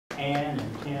Ann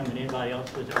and Tim and anybody else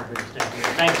who's over to stay here.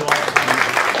 Thank you all for coming.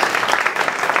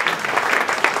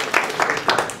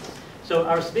 So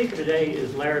our speaker today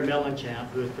is Larry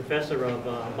Mellichamp, who is professor of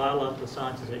biological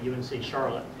sciences at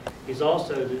UNC-Charlotte. He's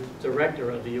also the director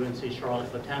of the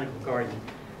UNC-Charlotte Botanical Garden.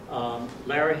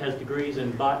 Larry has degrees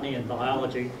in botany and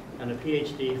biology and a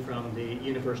PhD from the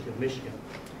University of Michigan.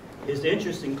 His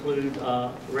interests include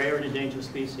rare and endangered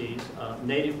species,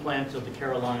 native plants of the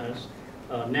Carolinas,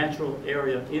 natural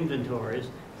area inventories,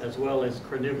 as well as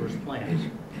carnivorous plants.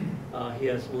 He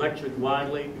has lectured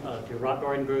widely to rock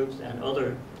garden groups and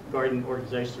other garden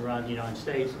organizations around the United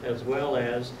States, as well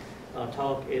as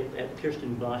taught at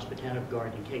Kirsten Bosch Botanical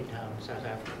Garden in Cape Town, South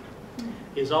Africa.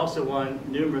 He has also won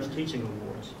numerous teaching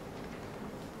awards.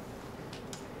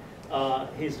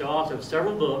 He's the author of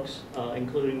several books,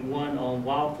 including one on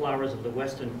wildflowers of the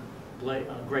Western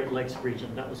Great Lakes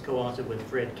region. That was co-authored with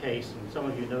Fred Case, and some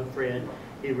of you know Fred.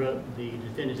 He wrote the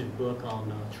definitive book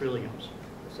on trilliums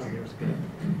some years ago.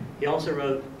 He also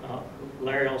wrote,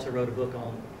 Larry also wrote a book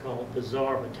called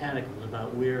Bizarre Botanicals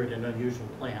about weird and unusual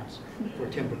plants for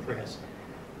Timber Press.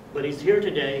 But he's here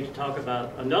today to talk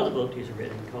about another book he's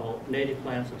written called Native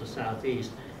Plants of the Southeast,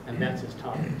 and that's his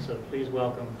topic. So please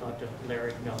welcome Dr.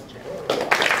 Larry Mellichamp.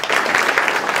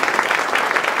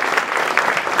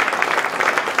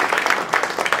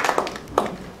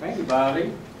 Thank you,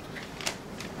 Bobby.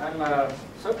 I'm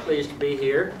so pleased to be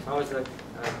here. It's always a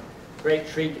great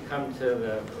treat to come to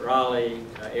the Raleigh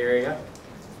area.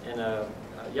 And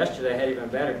yesterday I had even a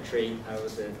better treat. I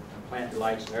was at Plant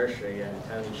Delights Nursery, and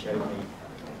Tony showed me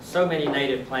so many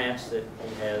native plants that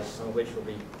he has, some of which will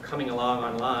be coming along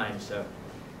online. So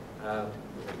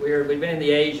we've been in the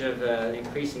age of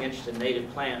increasing interest in native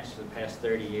plants for the past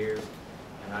 30 years,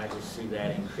 and I just see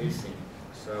that increasing.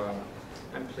 So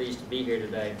I'm pleased to be here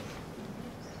today.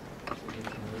 We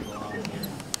can move along here.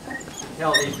 You can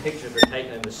tell these pictures were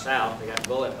taken in the South. They got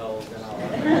bullet holes and all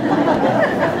of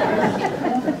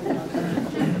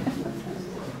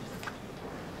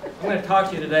I'm going to talk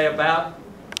to you today about,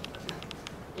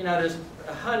 there's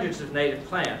hundreds of native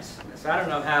plants. So I don't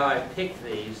know how I picked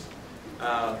these.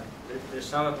 There's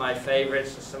some of my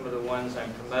favorites, some of the ones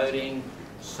I'm promoting.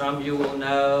 Some you will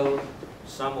know,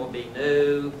 some will be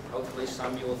new. Hopefully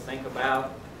some you will think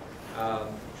about.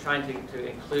 Trying to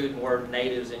include more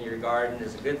natives in your garden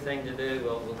is a good thing to do.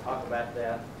 We'll talk about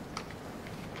that.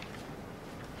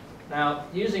 Now,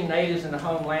 using natives in the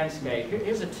home landscape,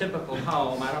 here's a typical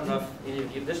home. I don't know if any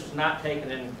of you, this was not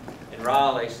taken in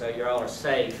Raleigh, so you all are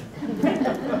safe.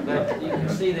 But you can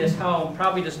see this home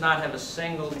probably does not have a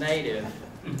single native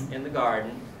in the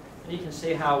garden. And you can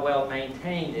see how well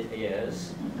maintained it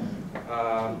is.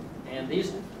 And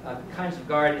these kinds of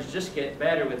gardens just get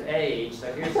better with age.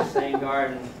 So here's the same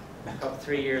garden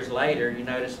 3 years later. You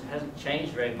notice it hasn't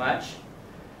changed very much.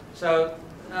 So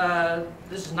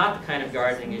this is not the kind of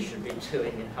gardening you should be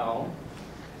doing at home.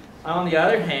 On the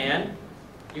other hand,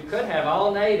 you could have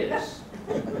all natives,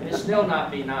 and it still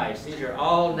not be nice. These are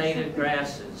all native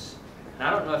grasses. And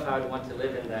I don't know if I would want to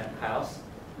live in that house.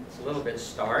 It's a little bit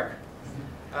stark.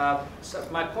 So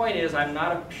my point is, I'm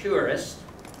not a purist.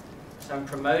 So I'm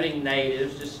promoting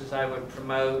natives just as I would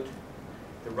promote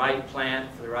the right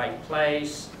plant for the right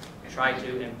place, try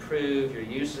to improve your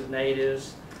use of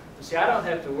natives. You see, I don't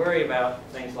have to worry about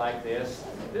things like this.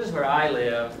 This is where I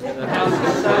live, and the house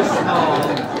is so small,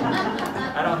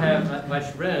 I don't have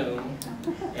much room,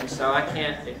 and so I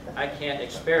can't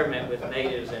experiment with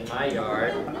natives in my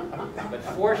yard. But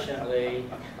fortunately,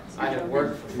 I have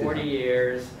worked for 40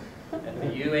 years at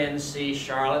the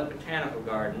UNC-Charlotte Botanical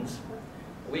Gardens.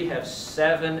 We have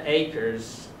 7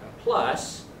 acres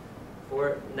plus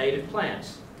for native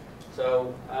plants.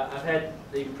 So I've had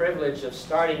the privilege of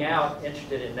starting out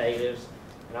interested in natives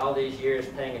and all these years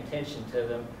paying attention to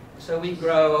them. So we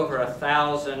grow over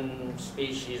 1,000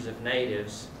 species of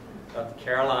natives of the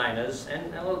Carolinas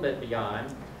and a little bit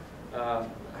beyond.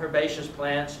 Herbaceous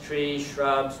plants, trees,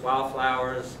 shrubs,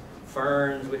 wildflowers,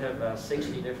 ferns. We have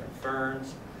 60 different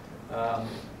ferns.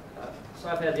 So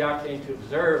I've had the opportunity to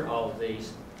observe all of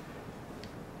these.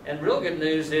 And real good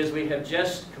news is we have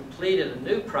just completed a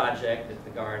new project at the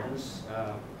gardens,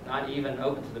 not even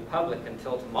open to the public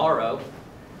until tomorrow.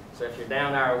 So if you're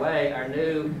down our way, our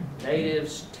new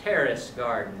Natives Terrace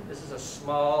Garden. This is a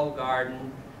small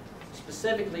garden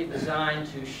specifically designed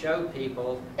to show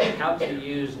people how to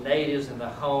use natives in the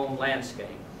home landscape.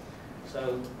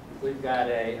 So we've got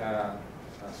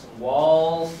some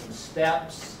walls, some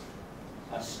steps,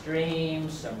 a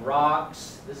stream, some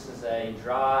rocks. This is a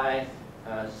dry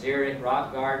xeric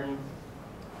rock garden.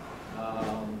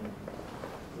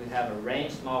 We have a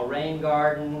small rain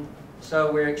garden,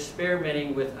 So we're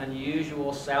experimenting with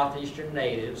unusual southeastern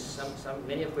natives,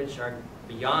 many of which are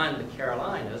beyond the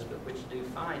Carolinas, but which do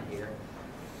find here.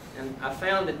 And I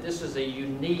found that this is a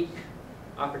unique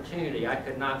opportunity. I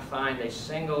could not find a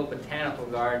single botanical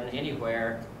garden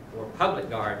anywhere, or public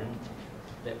garden,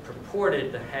 that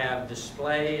purported to have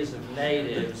displays of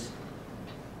natives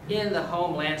in the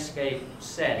home landscape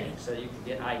setting, so you can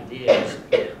get ideas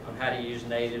on how to use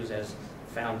natives as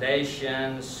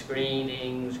foundations,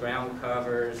 screenings, ground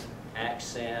covers,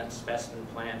 accents, specimen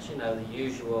plants, you know, the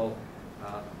usual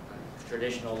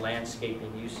traditional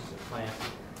landscaping uses of plants.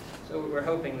 So we're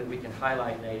hoping that we can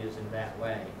highlight natives in that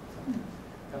way.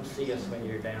 Come see us when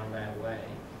you're down that way.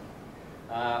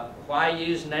 Why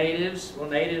use natives? Well,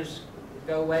 natives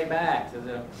go way back to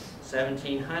the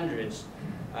 1700s.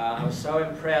 I was so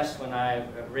impressed when I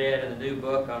read in the new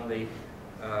book on the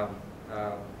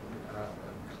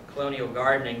colonial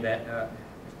gardening that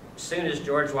as soon as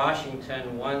George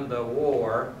Washington won the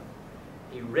war,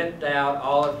 he ripped out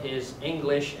all of his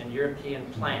English and European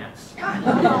plants and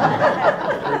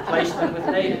replaced them with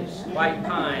natives, white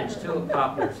pines, tulip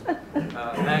poplars,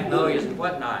 magnolias and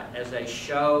whatnot, as a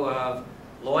show of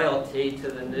loyalty to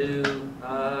the new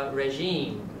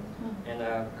regime.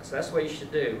 And so that's what you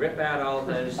should do. Rip out all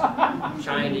those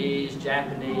Chinese,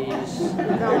 Japanese,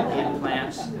 European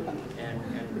plants and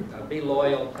be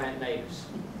loyal, plant natives.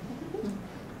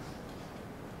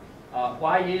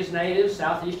 Why use natives,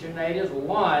 southeastern natives? Well,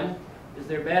 one is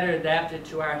they're better adapted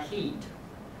to our heat.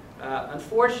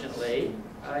 Unfortunately,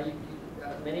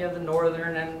 many of the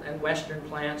northern and western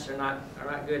plants are not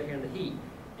good here in the heat.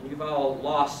 And you've all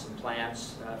lost some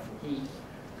plants from heat.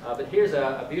 But here's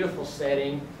a beautiful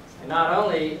setting. And not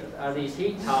only are these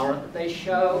heat tolerant, but they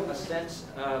show a sense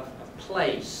of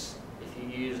place if you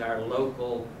use our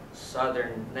local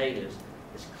southern natives.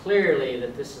 It's clearly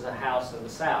that this is a house of the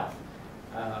South.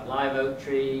 Live oak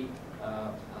tree,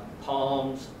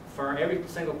 palms, fern, every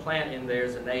single plant in there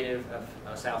is a native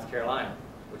of South Carolina,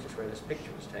 which is where this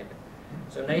picture was taken.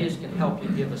 So natives can help you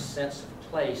give a sense of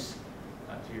place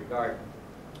to your garden.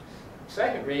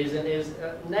 Second reason is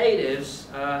natives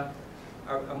are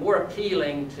more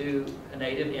appealing to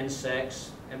native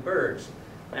insects and birds.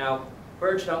 Now,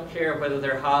 birds don't care whether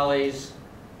they're hollies,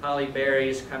 holly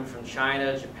berries come from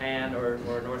China, Japan, or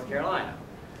North Carolina.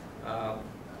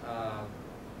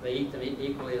 They eat them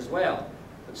equally as well.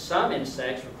 But some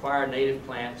insects require native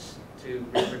plants to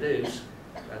reproduce.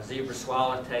 Zebra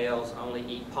swallowtails only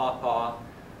eat pawpaw.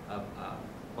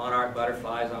 Monarch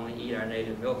butterflies only eat our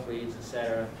native milkweeds,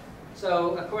 etc.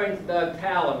 So according to Doug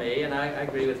Tallamy, and I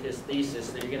agree with his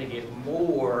thesis, that you're going to get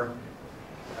more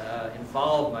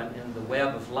involvement in the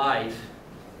web of life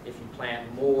if you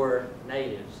plant more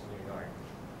natives in your garden.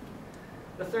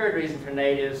 The third reason for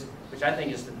natives, which I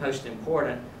think is the most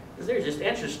important, is they're just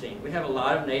interesting. We have a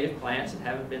lot of native plants that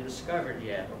haven't been discovered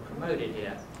yet or promoted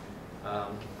yet.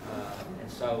 And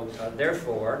so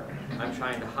therefore, I'm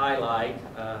trying to highlight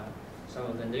some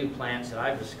of the new plants that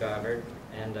I've discovered,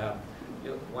 and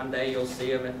one day you'll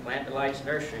see them at Plant Delight's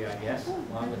nursery, I guess,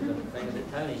 along with the things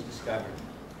that Tony's discovered.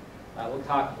 We'll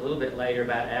talk a little bit later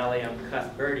about Allium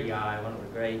Cuthbertii, one of the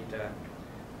great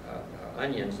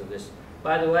onions of this.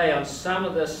 By the way, on some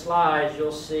of the slides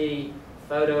you'll see a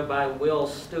photo by Will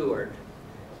Stewart.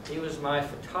 He was my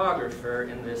photographer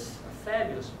in this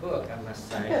fabulous book, I must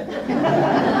say.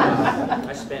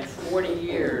 I spent 40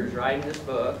 years writing this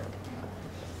book,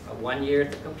 1 year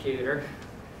at the computer.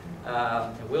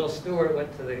 And Will Stewart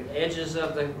went to the edges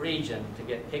of the region to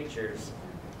get pictures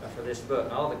for this book.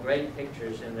 And all the great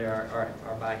pictures in there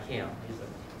are by him. He's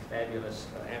a fabulous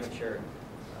amateur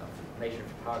nature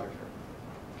photographer.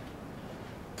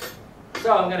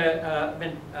 So I'm going to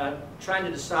been trying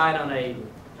to decide on a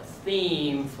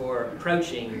theme for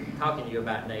approaching, talking to you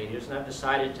about natives, and I've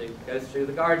decided to go through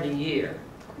the gardening year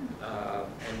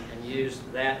and use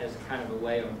that as a kind of a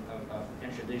way of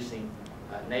introducing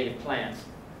native plants.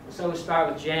 So we'll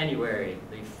start with January,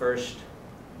 the first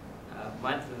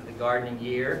month of the gardening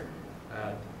year.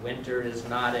 Winter is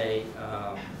not a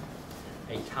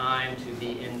time to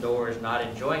be indoors not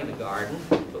enjoying the garden,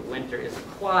 but winter is a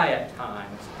quiet time.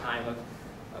 It's a time of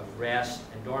rest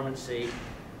and dormancy,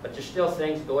 but there's still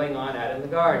things going on out in the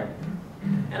garden.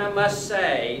 And I must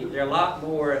say, there are a lot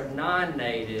more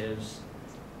non-natives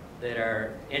that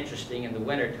are interesting in the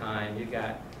wintertime. You've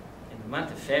got, in the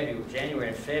month of February, January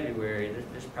and February,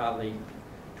 there's probably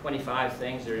 25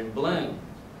 things that are in bloom,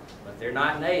 but they're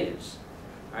not natives.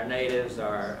 Our natives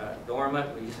are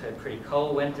dormant. We've had pretty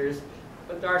cold winters,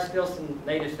 but there are still some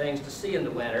native things to see in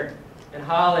the winter. And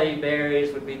holly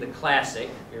berries would be the classic,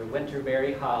 your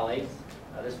winterberry holly.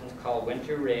 This one's called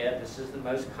winter red. This is the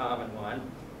most common one.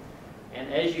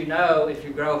 And as you know, if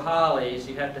you grow hollies,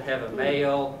 you have to have a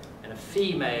male and a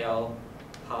female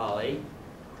holly,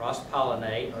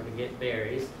 cross-pollinate, or to get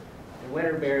berries. And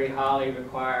winterberry holly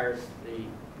requires the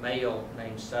male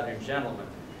named Southern Gentleman.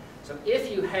 So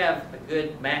if you have a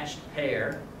good matched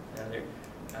pair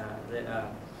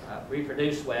that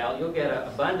reproduce well, you'll get an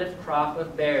abundant crop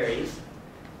of berries.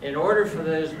 In order for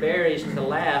those berries to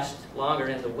last longer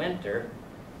in the winter,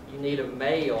 you need a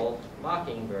male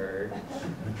mockingbird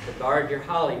to guard your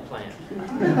holly plant.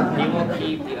 He will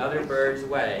keep the other birds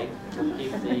away. He'll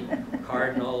keep the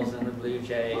cardinals and the blue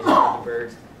jays and the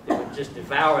birds that would just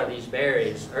devour these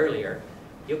berries earlier.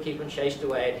 He'll keep them chased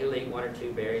away, and he'll eat 1 or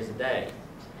 2 berries a day.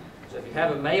 So if you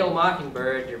have a male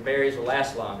mockingbird, your berries will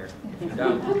last longer. If you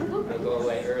don't, they'll go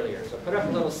away earlier. So put up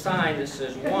a little sign that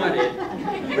says, "Wanted,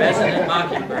 resident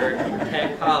mockingbird,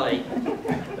 protect holly,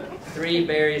 3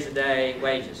 berries a day,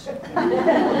 wages."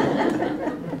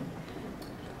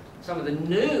 Some of the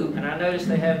new, and I noticed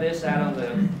they have this out on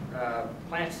the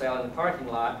plant sale in the parking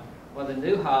lot, one of the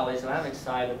new hollies that I'm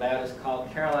excited about is called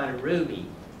Carolina Ruby.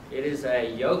 It is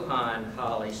a Yopon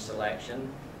holly selection.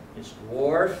 It's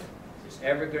dwarf, it's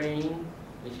evergreen.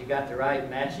 If you got the right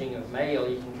matching of male,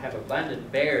 you can have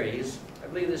abundant berries. I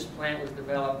believe this plant was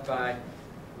developed by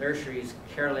Nurseries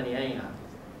Caroliniana.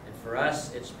 And for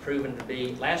us, it's proven to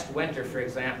be, last winter, for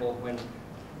example, when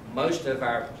most of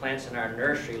our plants in our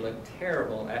nursery looked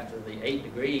terrible after the 8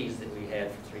 degrees that we had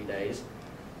for 3 days,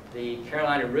 the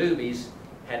Carolina Rubies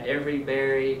had every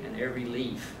berry and every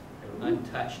leaf. They were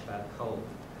untouched by the cold.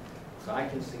 So I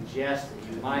can suggest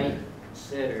that you might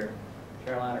consider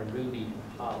Carolina Ruby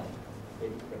holly.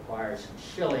 It requires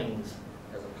chillings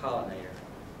as a pollinator.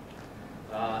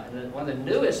 And then one of the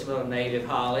newest little native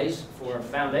hollies for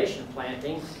foundation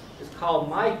planting is called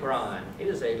Micron. It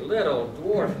is a little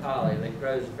dwarf holly that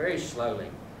grows very slowly.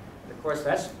 And of course,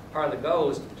 that's part of the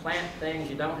goal, is to plant things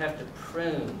you don't have to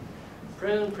prune.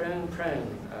 Prune, prune,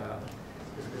 prune.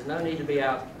 There's no need to be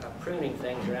out pruning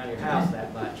things around your house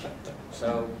that much.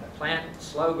 So plant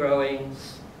slow-growing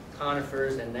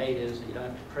conifers and natives that you don't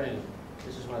have to prune.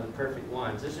 This is one of the perfect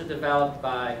ones. This is developed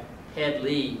by Head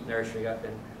Lee Nursery up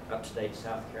in upstate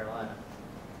South Carolina.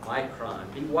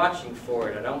 Micron. Be watching for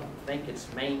it. I don't think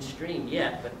it's mainstream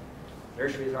yet, but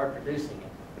nurseries are producing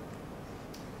it.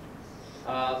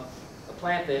 A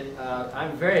plant that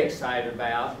I'm very excited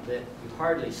about that you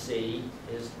hardly see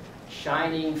is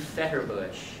shining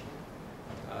fetterbush.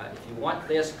 If you want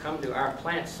this, come to our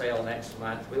plant sale next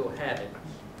month. We will have it.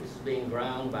 This is being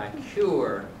grown by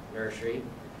Cure Nursery.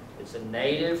 It's a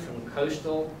native from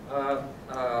coastal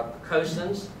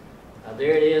coastlands.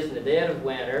 There it is in the dead of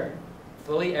winter,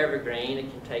 fully evergreen.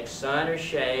 It can take sun or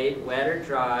shade, wet or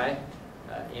dry,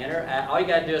 in or out. All you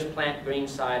got to do is plant green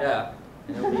side up,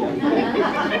 and it'll be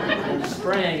okay. In the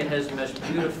spring, it has the most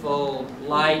beautiful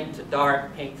light to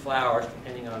dark pink flowers,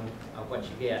 depending on what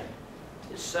you get.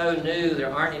 It's so new, there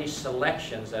aren't any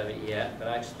selections of it yet, but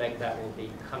I expect that will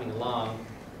be coming along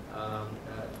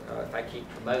if I keep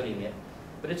promoting it.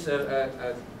 But it's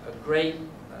a great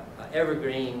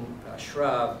evergreen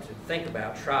shrub to think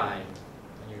about trying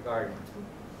in your garden.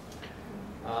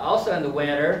 Also in the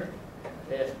winter,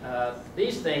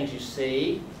 these things you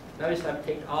see, notice I've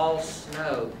picked all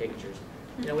snow pictures.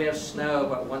 You know, we have snow,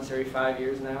 what, once every 5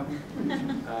 years now?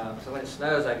 So when it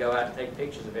snows, I go out and take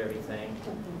pictures of everything.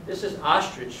 This is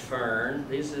ostrich fern.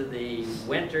 These are the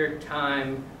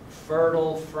wintertime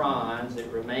fertile fronds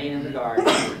that remain in the garden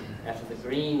after the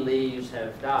green leaves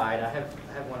have died. I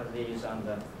have one of these on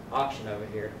the auction over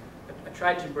here. I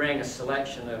tried to bring a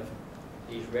selection of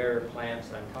these rarer plants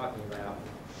that I'm talking about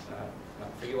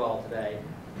for you all today.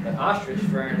 But ostrich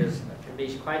fern can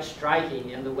be quite striking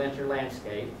in the winter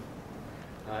landscape.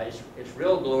 Its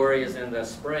real glory is in the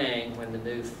spring when the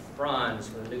new fronds,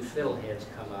 when the new fiddleheads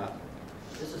come up.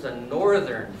 This is a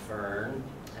northern fern,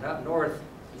 and up north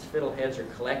these fiddleheads are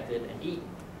collected and eaten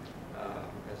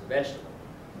as a vegetable.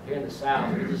 Here in the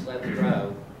south, we just let them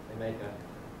grow. They make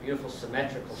a beautiful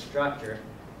symmetrical structure.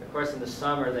 Of course, in the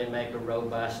summer, they make a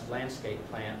robust landscape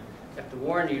plant. I have to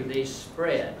warn you, these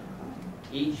spread.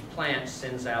 Each plant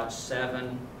sends out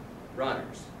 7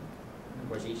 runners. Of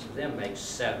course, each of them makes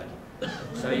 7.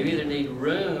 So you either need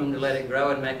room to let it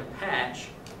grow and make a patch,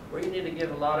 or you need to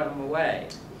give a lot of them away.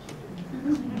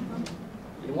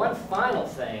 And one final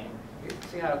thing, you can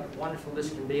see how wonderful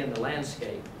this can be in the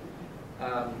landscape.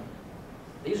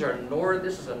 This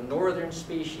is a northern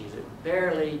species. It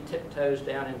barely tiptoes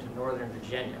down into northern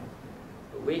Virginia.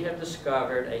 But we have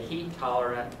discovered a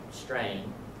heat-tolerant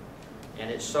strain, and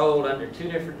it's sold under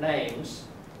 2 different names.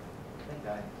 I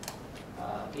think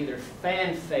either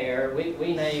Fanfare,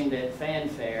 we named it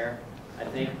Fanfare, I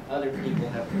think other people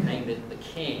have named it the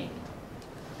king.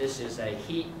 This is a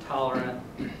heat-tolerant,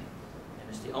 and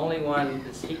it's the only one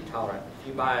that's heat-tolerant. If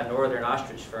you buy a northern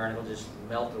ostrich fern, it'll just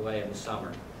melt away in the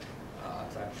summer.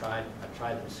 So I've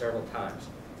tried them several times.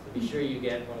 So be sure you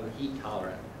get one of the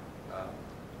heat-tolerant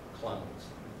clones.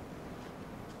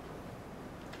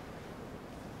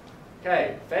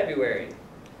 Okay, February,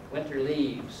 winter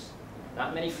leaves.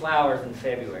 Not many flowers in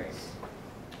February.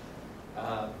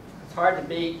 It's hard to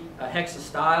beat a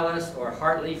hexastylus or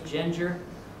heartleaf ginger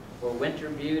for winter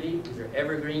beauty. These are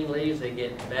evergreen leaves. They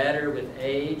get better with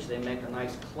age. They make a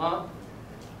nice clump.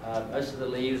 Most of the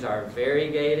leaves are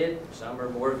variegated. Some are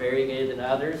more variegated than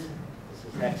others.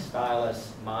 This is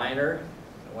Hexastylus minor,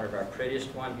 one of our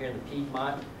prettiest one here in the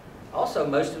Piedmont. Also,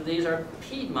 most of these are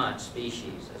Piedmont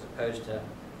species as opposed to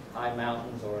high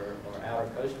mountains or outer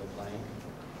coastal plain.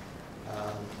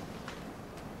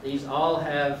 These all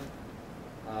have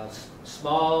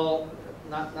small,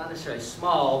 not necessarily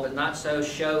small, but not so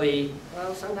showy.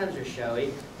 Well, sometimes they're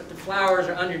showy, but the flowers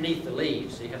are underneath the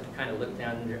leaves, so you have to kind of look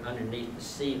down underneath to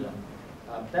see them.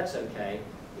 That's okay.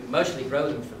 We mostly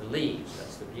grow them for the leaves.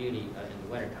 That's the beauty in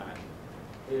the wintertime.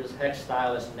 Here's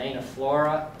Hexastylus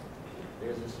naniflora.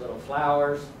 There's its little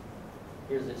flowers.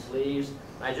 Here's its leaves.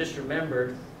 I just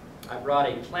remembered I brought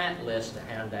a plant list to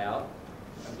hand out.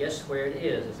 Guess where it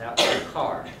is? It's out in the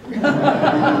car.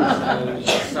 So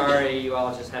sorry, you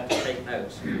all just have to take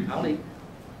notes.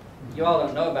 You all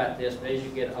don't know about this, but as you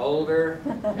get older,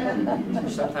 you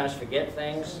sometimes forget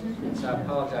things. So I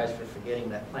apologize for forgetting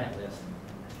that plant list.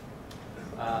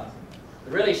 The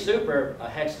really super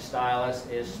Hexastylus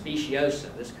is speciosa.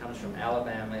 This comes from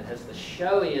Alabama. It has the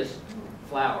showiest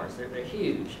flowers. They're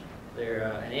huge.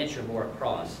 They're an inch or more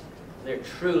across. They're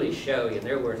truly showy, and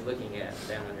they're worth looking at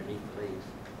down underneath the leaves.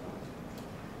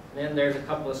 Then there's a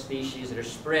couple of species that are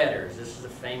spreaders. This is a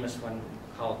famous one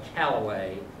called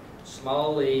Callaway.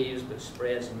 Small leaves, but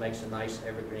spreads and makes a nice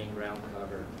evergreen ground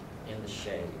cover in the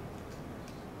shade.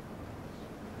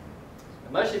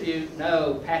 Now, most of you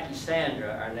know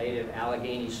Pachysandra, our native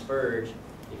Allegheny spurge.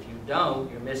 If you don't,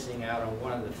 you're missing out on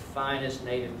one of the finest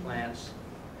native plants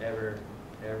ever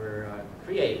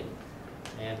created.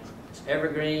 And it's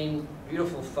evergreen,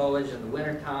 beautiful foliage in the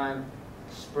wintertime,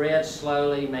 spreads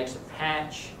slowly, makes a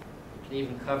patch. You can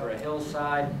even cover a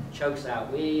hillside, chokes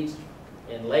out weeds.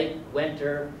 In late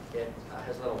winter, it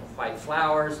has little white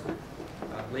flowers.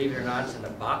 Believe it or not, it's in the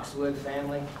boxwood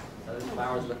family. Those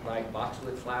flowers look like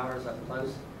boxwood flowers up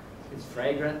close. It's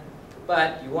fragrant,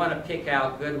 but you want to pick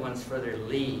out good ones for their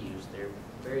leaves. Their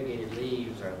variegated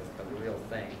leaves are the real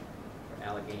thing for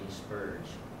Allegheny spurge.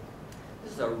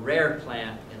 This is a rare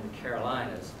plant in the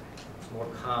Carolinas. It's more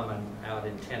common out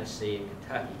in Tennessee and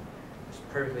Kentucky. It's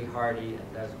perfectly hardy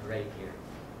and does great here.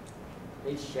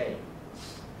 Needs shade.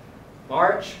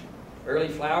 March, early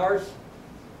flowers.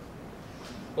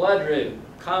 Bloodroot,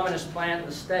 commonest plant in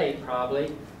the state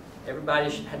probably.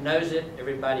 Everybody knows it,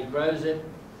 everybody grows it.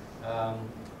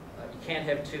 You can't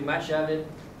have too much of it.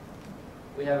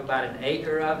 We have about an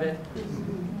acre of it.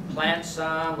 Plant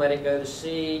some, let it go to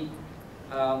seed.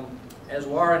 As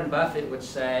Warren Buffett would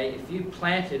say, if you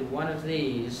planted one of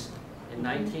these in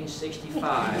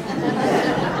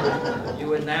 1965, you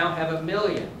would now have 1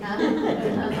 million.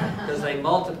 Because they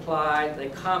multiply, they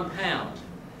compound.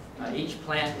 Each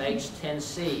plant makes 10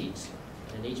 seeds,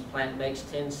 and each plant makes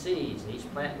 10 seeds, and each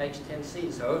plant makes 10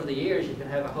 seeds. So over the years, you can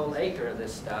have a whole acre of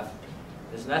this stuff.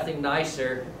 There's nothing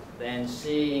nicer than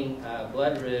seeing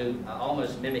bloodroot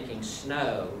almost mimicking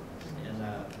snow in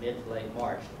mid to late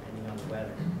March, depending on the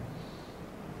weather.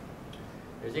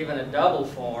 There's even a double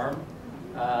form.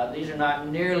 These are not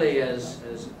nearly as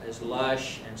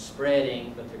lush and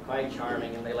spreading, but they're quite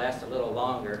charming, and they last a little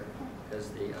longer because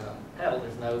the petal,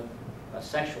 there's no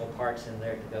sexual parts in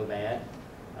there to go bad.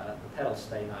 The petals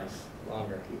stay nice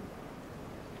longer.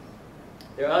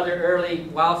 There are other early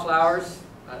wildflowers,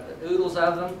 oodles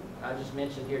of them. I just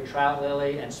mentioned here trout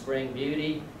lily and spring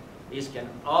beauty. These can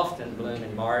often bloom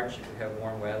in March if you have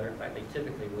warm weather. In fact, they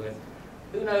typically would.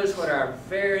 Who knows what our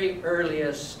very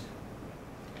earliest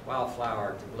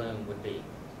wildflower to bloom would be?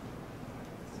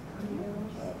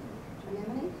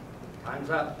 Time's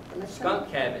up. Skunk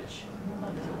cabbage.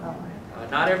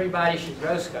 Not everybody should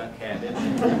grow skunk cabbage.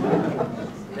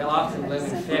 They'll often bloom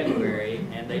in February,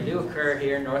 and they do occur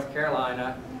here in North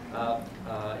Carolina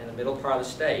in the middle part of the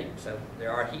state. So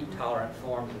there are heat-tolerant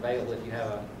forms available if you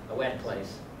have a wet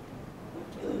place.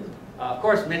 Of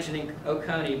course, mentioning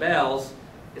Oconee bells,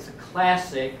 it's a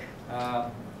classic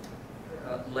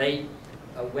late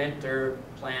winter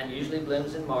plant. Usually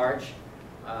blooms in March.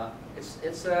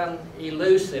 It's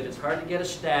elusive. It's hard to get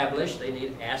established. They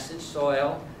need acid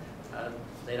soil.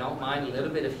 They don't mind a little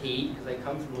bit of heat because they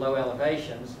come from low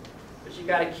elevations, but you've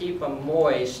got to keep them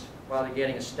moist while they're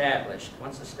getting established.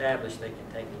 Once established, they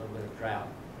can take a little bit of drought.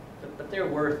 But they're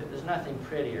worth it. There's nothing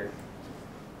prettier.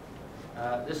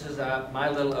 This is my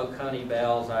little Oconee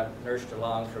bells I've nursed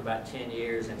along for about 10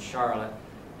 years in Charlotte.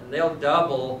 And they'll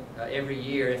double every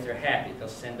year if they're happy. They'll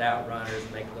send out runners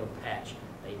and make a little patch.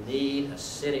 They need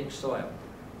acidic soil.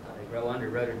 They grow under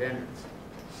rhododendrons.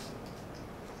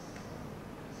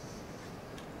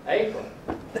 April.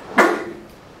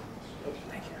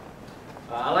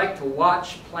 I like to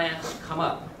watch plants come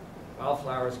up,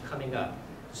 wildflowers coming up,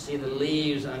 to see the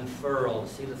leaves unfurled,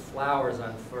 see the flowers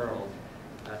unfurled,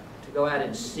 to go out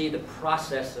and see the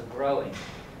process of growing.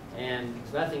 And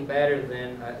there's nothing better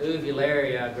than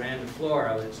Uvularia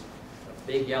grandiflora. It's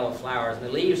big yellow flowers. And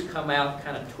the leaves come out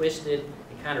kind of twisted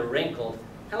and kind of wrinkled,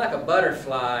 kind of like a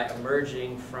butterfly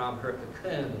emerging from her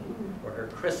cocoon or her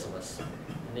chrysalis.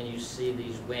 And then you see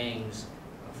these wings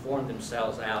form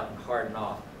themselves out and harden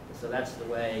off. And so that's the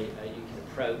way you can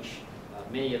approach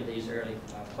many of these early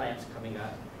plants coming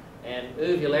up. And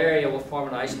Uvularia will form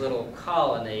a nice little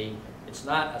colony. It's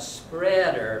not a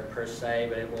spreader per se,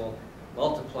 but it will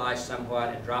multiply somewhat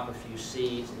and drop a few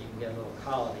seeds, and you can get a little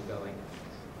colony going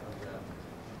of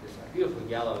this beautiful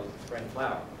yellow spring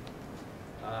flower.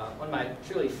 One of my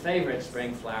truly favorite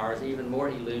spring flowers, even more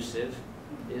elusive,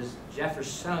 is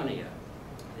Jeffersonia,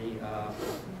 the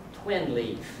twin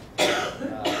leaf.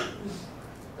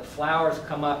 The flowers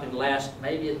come up and last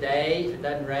maybe a day if it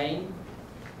doesn't rain.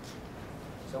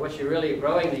 So what you're really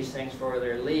growing these things for are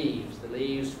their leaves. The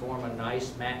leaves form a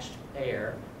nice matched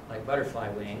pair, like butterfly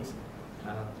wings,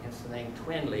 hence the name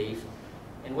twin leaf.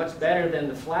 And what's better than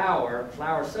the flower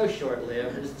so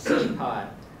short-lived, is the seed pod.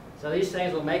 So these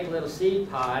things will make a little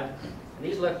seed pod, and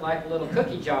these look like a little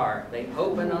cookie jar. They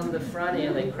open on the front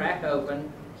end, they crack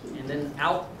open, and then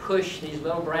out push these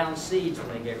little brown seeds when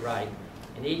they get ripe.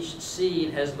 And each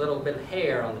seed has a little bit of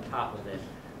hair on the top of it,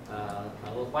 a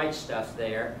little white stuff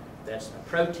there. That's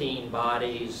protein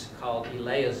bodies called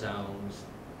elaiosomes,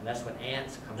 and that's when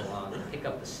ants come along. They pick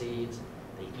up the seeds,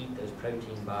 they eat those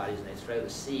protein bodies, and they throw the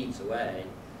seeds away.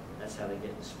 That's how they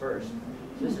get dispersed.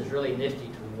 So this is really nifty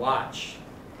to watch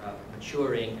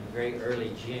maturing in very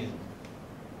early June.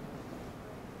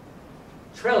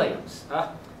 Trilliums.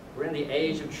 We're in the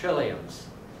age of trilliums.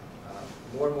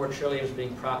 More and more trilliums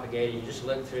being propagated. You just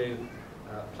look through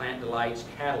Plant Delight's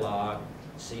catalog,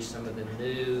 see some of the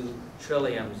new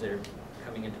trilliums that are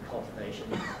coming into cultivation.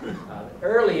 The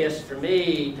earliest for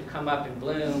me to come up and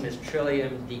bloom is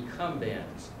Trillium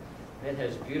decumbens. It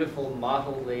has beautiful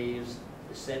mottled leaves.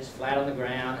 It sits flat on the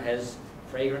ground, has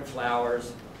fragrant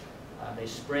flowers. They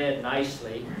spread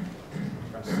nicely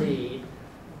from seed.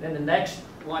 Then the next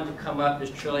one to come up is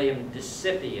Trillium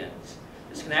decipiens.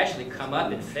 This can actually come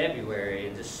up in February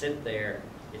and just sit there.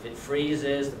 If it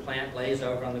freezes, the plant lays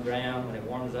over on the ground. When it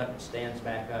warms up, it stands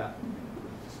back up.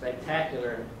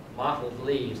 Spectacular mottled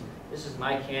leaves. This is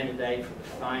my candidate for the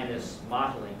finest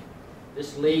mottling.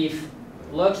 This leaf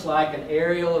looks like an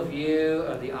aerial view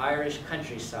of the Irish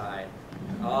countryside.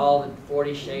 All the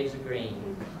 40 shades of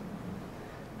green.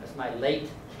 That's my late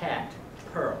cat,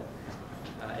 Pearl.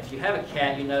 If you have a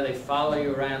cat, you know they follow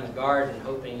you around the garden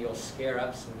hoping you'll scare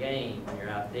up some game when you're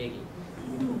out digging.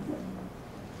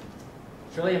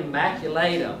 Trillium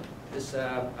maculatum. This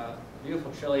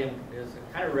beautiful trillium is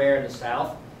kind of rare in the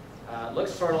south.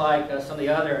 Looks sort of like some of the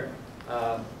other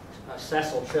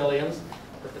sessile trilliums,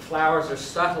 but the flowers are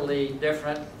subtly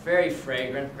different, very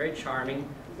fragrant, very charming.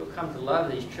 You'll come to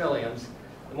love these trilliums.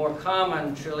 The more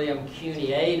common Trillium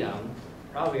cuneatum,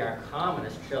 probably our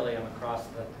commonest trillium across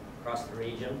the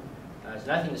region. There's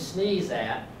nothing to sneeze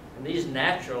at, and these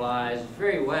naturalize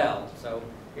very well. So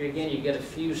here again you get a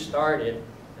few started,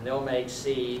 and they'll make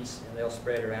seeds, and they'll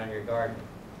spread around your garden.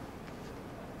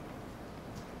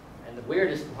 And the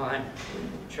weirdest one,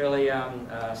 Trillium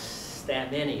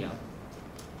staminium,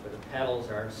 where the petals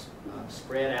are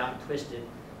spread out and twisted,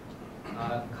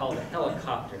 called the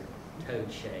helicopter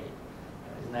toad shade.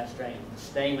 Isn't that strange? The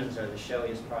stamens are the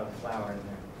showiest part of the flower in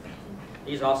there.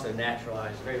 These also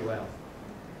naturalize very well.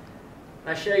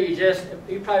 And I show you just,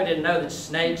 you probably didn't know that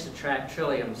snakes attract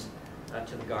trilliums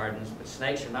to the gardens, but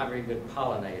snakes are not very good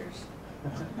pollinators.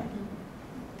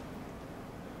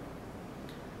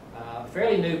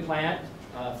 Fairly new plant,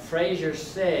 Fraser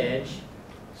sedge,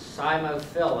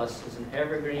 Cymophilus, is an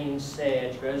evergreen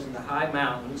sedge, grows in the high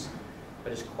mountains,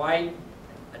 but is quite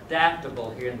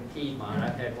adaptable here in the Piedmont.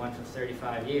 I've had one for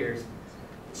 35 years.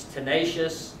 It's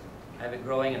tenacious. I have it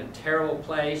growing in a terrible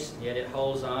place, and yet it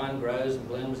holds on, grows, and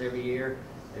blooms every year.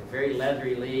 They have very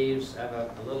leathery leaves. I have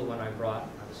a little one I brought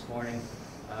this morning.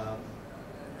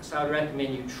 So I would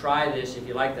recommend you try this if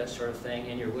you like that sort of thing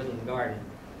in your woodland garden.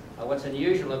 What's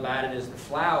unusual about it is the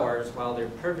flowers, while they're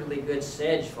perfectly good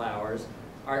sedge flowers,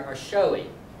 are showy,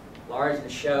 large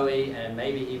and showy, and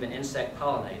maybe even insect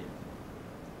pollinated.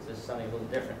 This is something a little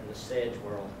different in the sedge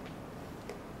world.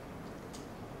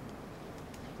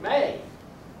 May,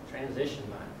 transition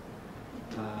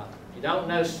vine. If you don't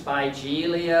know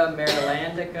Spigelia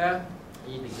marylandica,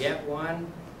 you need to get one.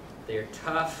 They're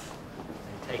tough,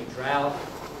 they take drought,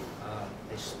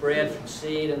 they spread from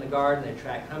seed in the garden, they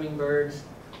attract hummingbirds,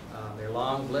 they're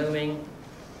long blooming,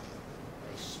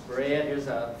 they spread. Here's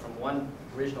from one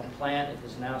original plant. It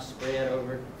has now spread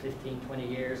over 15, 20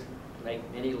 years to make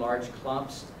many large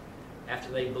clumps.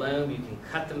 After they bloom, you can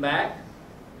cut them back,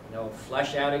 and they'll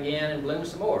flush out again and bloom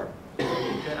some more. You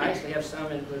can actually have some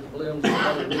that blooms.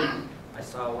 I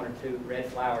saw 1 or 2 red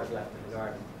flowers left in the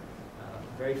garden.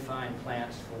 Very fine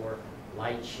plants for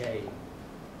light shade.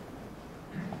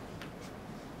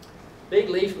 Big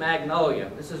leaf magnolia.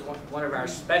 This is one of our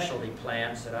specialty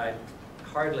plants that I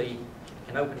hardly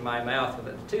can open my mouth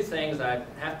with. The two things I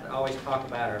have to always talk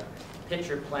about are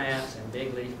pitcher plants and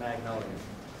big leaf magnolias.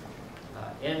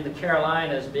 In the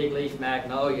Carolinas, big leaf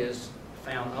magnolias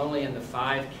found only in the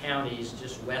 5 counties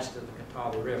just west of the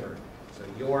Catawba River. So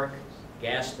York,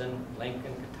 Gaston,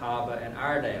 Lincoln, Catawba, and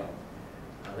Iredell.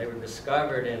 They were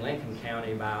discovered in Lincoln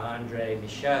County by André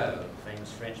Michaud,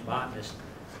 famous French botanist,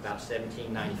 about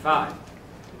 1795.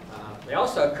 They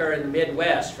also occur in the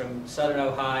Midwest, from southern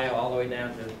Ohio all the way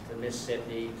down to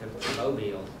Mississippi to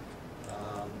Mobile.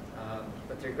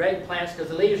 But they're great plants because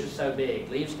the leaves are so big.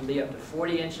 Leaves can be up to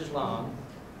 40 inches long.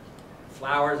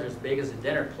 Flowers are as big as a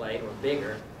dinner plate or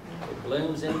bigger. It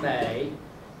blooms in May.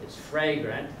 It's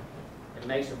fragrant. It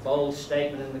makes a bold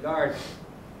statement in the garden.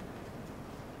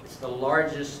 It's the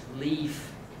largest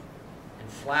leaf and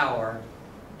flower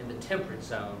in the temperate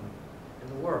zone in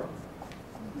the world.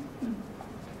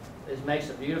 This makes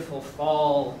a beautiful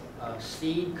fall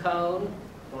seed cone.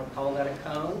 You want to call that a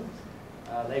cone?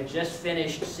 They've just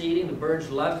finished seeding. The birds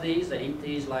love these. They eat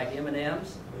these like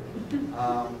M&Ms.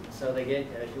 So they get.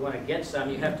 If you want to get some,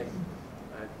 you have to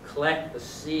collect the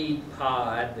seed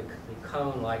pod, the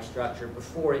cone-like structure,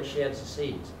 before it sheds the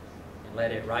seeds, and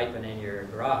let it ripen in your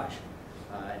garage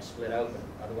and split open.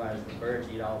 Otherwise, the birds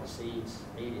eat all the seeds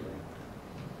immediately.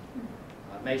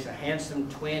 It makes a handsome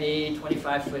 20,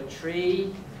 25-foot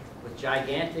tree with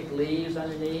gigantic leaves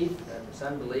underneath. It's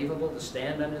unbelievable to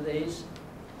stand under these.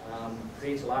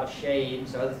 Creates a lot of shade,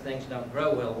 so other things don't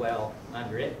grow well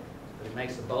under it, but it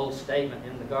makes a bold statement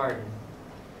in the garden.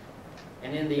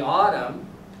 And in the autumn,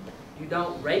 you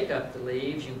don't rake up the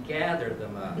leaves, you gather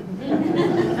them up. You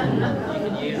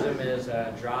can use them as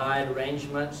dried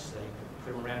arrangements. You can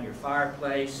put them around your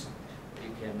fireplace.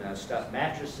 You can stuff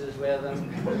mattresses with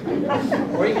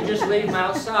them. Or you can just leave them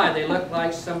outside. They look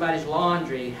like somebody's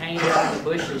laundry hanging out in the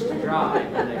bushes to dry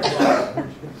when they grow.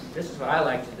 This is what I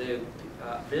like to do.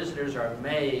 Visitors are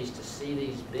amazed to see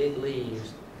these big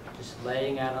leaves just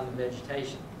laying out on the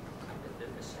vegetation.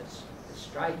 It's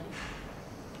striking.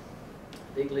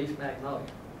 Big leaf magnolia.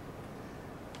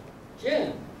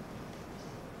 June.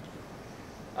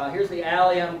 Here's the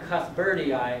Allium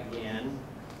cuthbertii again.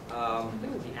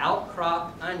 The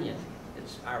outcrop onion.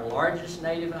 It's our largest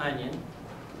native onion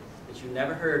that you've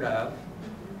never heard of.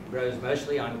 It grows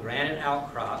mostly on granite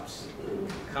outcrops.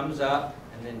 It comes up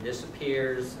and then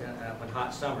disappears when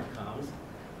hot summer comes.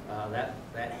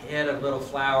 That head of little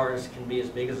flowers can be as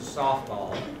big as a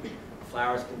softball. The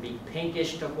flowers can be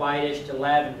pinkish to whitish to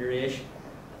lavenderish.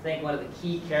 I think one of the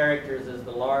key characters is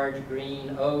the large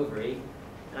green ovary.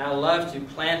 And I love to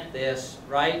plant this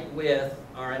right with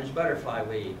orange butterfly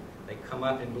weed. They come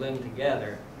up and bloom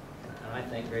together, and I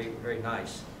think very, very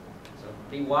nice. So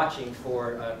be watching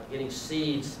for getting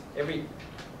seeds. Every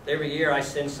year I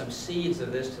send some seeds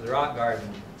of this to the rock garden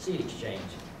seed exchange.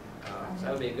 So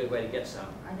that would be a good way to get some.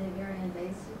 Are they very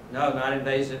invasive? No, not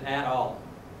invasive at all.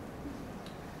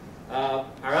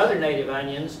 Our other native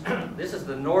onions, this is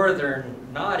the northern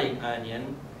nodding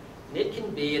onion. And it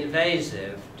can be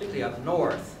invasive, particularly up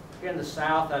north. Here in the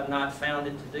south, I've not found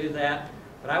it to do that,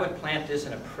 but I would plant this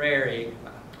in a prairie.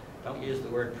 Don't use the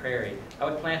word prairie. I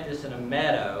would plant this in a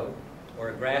meadow or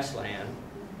a grassland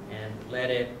and let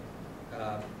it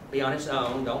be on its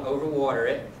own. Don't overwater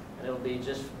it, and it'll be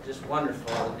just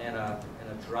wonderful in a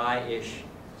dry-ish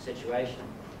situation.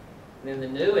 And then the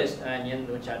newest onion,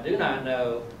 which I do not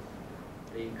know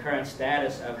the current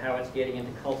status of how it's getting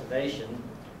into cultivation,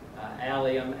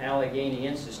 Allium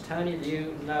allegheniensis. Tony, do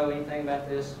you know anything about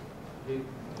this? Have you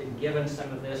been given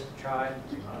some of this to try?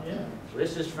 Yeah. So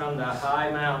this is from the high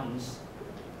mountains,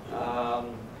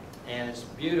 and it's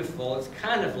beautiful. It's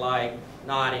kind of like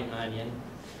nodding onion.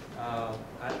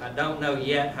 I don't know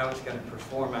yet how it's going to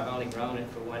perform. I've only grown it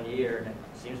for 1 year, and it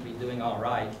seems to be doing all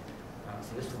right.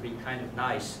 So this would be kind of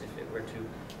nice if it were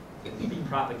to be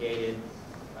propagated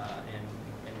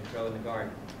and grow in the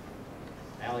garden.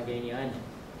 Allegheny onion.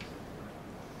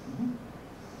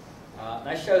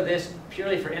 I show this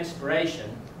purely for inspiration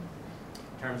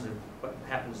in terms of what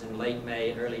happens in late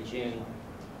May, early June.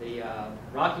 The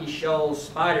Rocky Shoals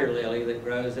spider lily that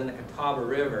grows in the Catawba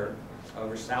River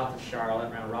over south of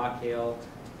Charlotte, around Rock Hill,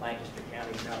 Lancaster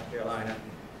County, South Carolina.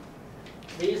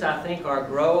 These, I think, are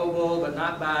growable, but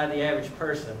not by the average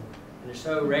person. And they're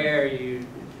so rare, you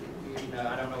know,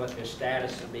 I don't know what their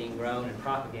status of being grown and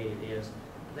propagated is.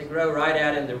 They grow right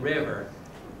out in the river.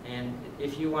 And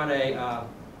if you want not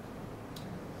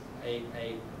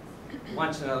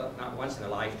once in a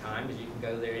lifetime, because you can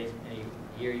go there any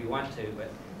year you want to,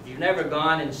 but if you've never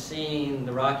gone and seen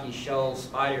the Rocky Shoals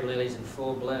spider lilies in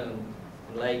full bloom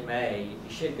in late May, you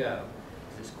should go.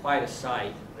 It's quite a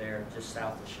sight there just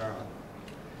south of Charlotte.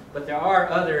 But there are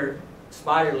other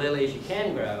spider lilies you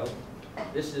can grow.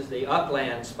 This is the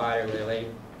upland spider lily,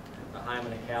 the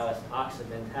Hymenocallis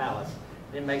occidentalis.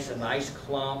 It makes a nice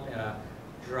clump in a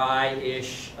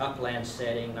dry-ish upland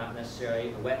setting, not necessarily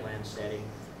a wetland setting.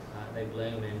 They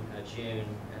bloom in June,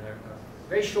 and they're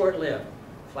very short-lived.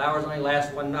 Flowers only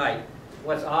last one night.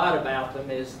 What's odd about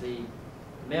them is the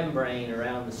membrane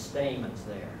around the stamens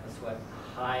there. That's what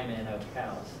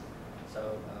Hymenocallis.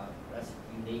 So that's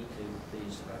unique to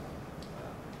these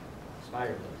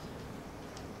spider lilies.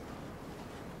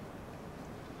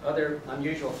 Other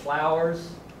unusual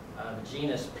flowers, the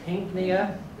genus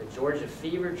Pinknea, the Georgia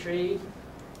fever tree.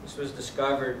 This was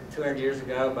discovered 200 years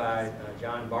ago by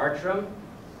John Bartram.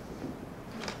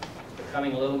 It's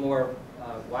becoming a little more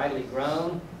widely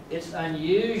grown. It's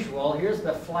unusual. Here's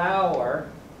the flower,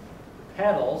 the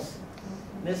petals.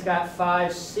 And it's got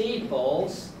 5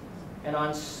 sepals. And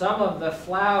on some of the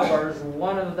flowers,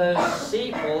 one of those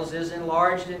sepals is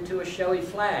enlarged into a showy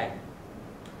flag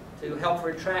to help for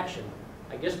attraction.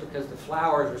 I guess because the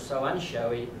flowers are so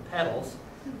unshowy, the petals,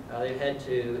 they've had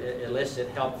to elicit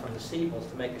help from the sepals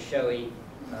to make a showy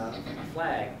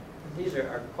flag. These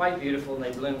are quite beautiful, and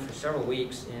they bloom for several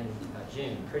weeks in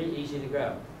June. Pretty easy to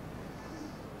grow.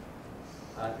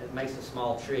 It makes a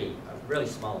small tree, a really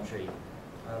small tree.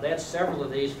 They had several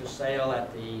of these for sale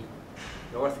at the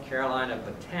North Carolina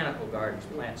Botanical Gardens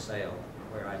plant sale,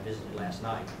 where I visited last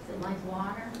night. Is it like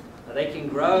water? They can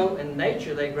grow, in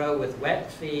nature they grow with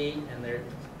wet feed and their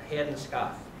head and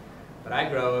scoff. But I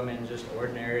grow them in just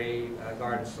ordinary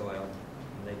garden soil,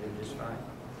 and they do just fine.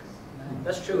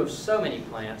 That's true of so many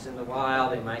plants. In the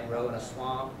wild, they might grow in a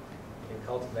swamp. In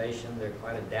cultivation, they're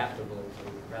quite adaptable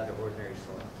to rather ordinary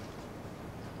soil.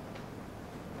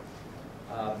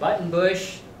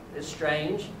 Buttonbush is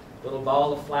strange. Little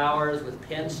ball of flowers with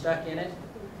pins stuck in it.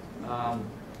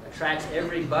 Attracts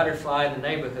every butterfly in the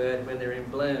neighborhood when they're in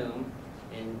bloom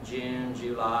in June,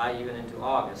 July, even into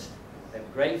August. They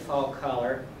have great fall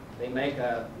color. They make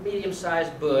a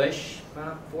medium-sized bush,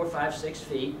 4, 5, 6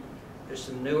 feet. There's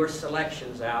some newer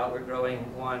selections out. We're growing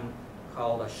one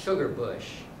called a sugar bush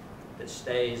that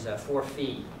stays 4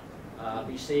 feet.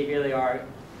 You see here they are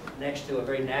next to a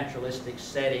very naturalistic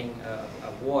setting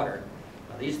of water.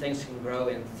 These things can grow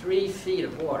in 3 feet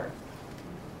of water,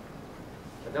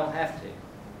 but don't have to.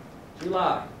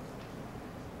 July.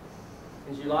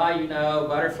 In July, you know,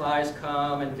 butterflies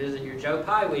come and visit your Joe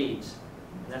Pye weeds.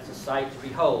 And that's a sight to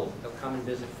behold. They'll come and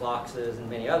visit phloxes and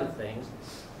many other things.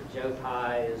 The Joe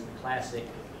Pye is the classic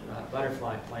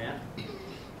butterfly plant.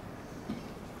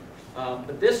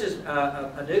 But this is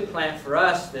a new plant for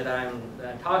us that I'm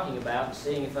talking about and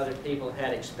seeing if other people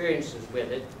had experiences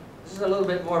with it. This is a little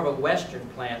bit more of a western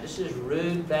plant. This is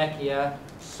Rudbeckia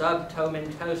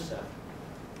subtomentosa,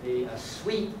 the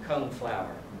sweet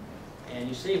coneflower. And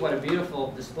you see what a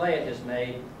beautiful display it has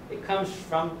made. It comes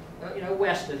from,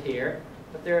 west of here,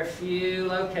 but there are a few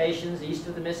locations east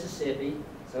of the Mississippi,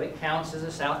 so it counts as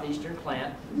a southeastern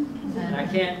plant. And I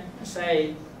can't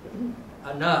say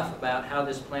enough about how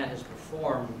this plant has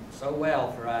performed so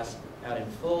well for us out in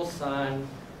full sun,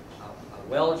 a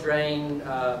well-drained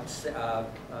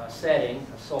setting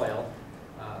of soil.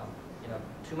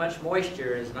 Too much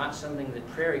moisture is not something that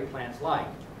prairie plants like.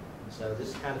 So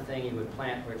this kind of thing you would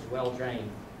plant where it's well drained.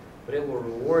 But it will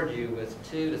reward you with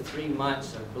 2 to 3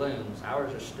 months of blooms.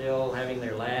 Ours are still having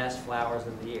their last flowers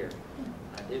of the year.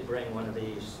 I did bring one of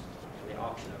these to the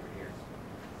auction over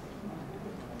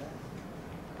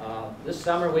here. This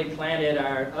summer we planted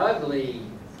our ugly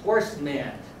horse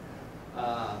mint,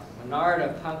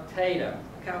 Monarda punctata.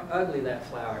 how ugly that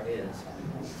flower is.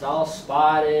 It's all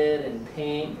spotted and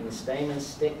pink, and the stamens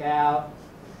stick out.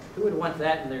 Who would want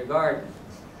that in their garden?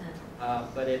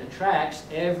 But it attracts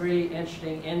every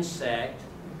interesting insect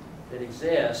that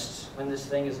exists when this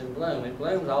thing is in bloom. It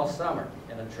blooms all summer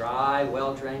in a dry,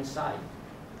 well-drained site.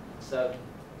 So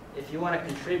if you want to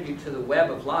contribute to the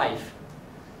web of life,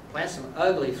 plant some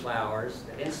ugly flowers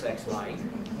that insects like.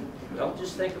 Don't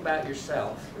just think about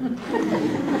yourself.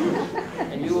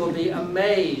 And you will be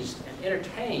amazed and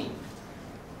entertained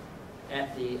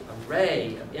at the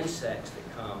array of insects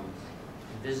that come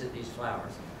and visit these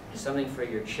flowers. It's something for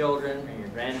your children and your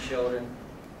grandchildren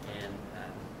and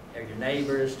or your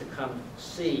neighbors to come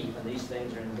see when these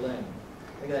things are in bloom.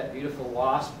 Look at that beautiful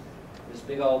wasp, this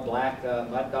big old black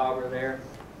mud dauber there.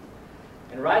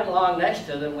 And right along next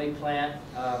to them we plant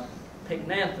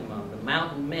pycnanthemum, the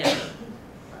mountain mint.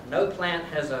 No plant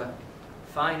has a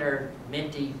finer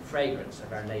minty fragrance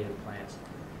of our native plants.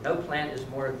 No plant is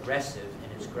more aggressive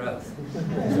in its growth.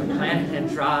 So plant it in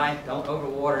dry, don't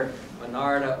overwater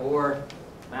Monarda or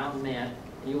mountain mint,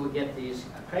 and you will get these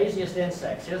craziest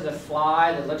insects. Here's a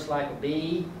fly that looks like a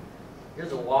bee.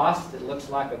 Here's a wasp that looks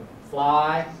like a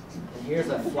fly. And here's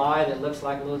a fly that looks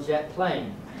like a little jet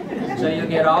plane. So you'll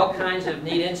get all kinds of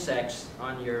neat insects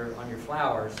on your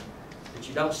flowers that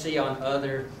you don't see on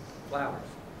other flowers.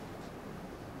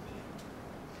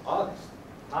 August,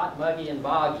 hot, muggy, and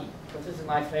boggy. But this is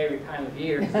my favorite time of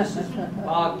year. This is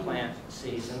bog plant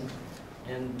season.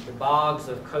 In the bogs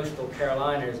of coastal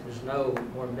Carolina, there's no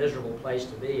more miserable place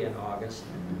to be in August.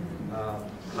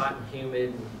 Hot and humid,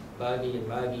 and buggy and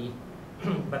muggy.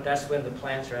 But that's when the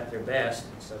plants are at their best,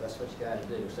 so that's what you got to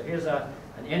do. So here's an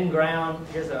in-ground,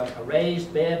 here's a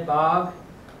raised bed bog,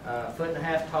 1.5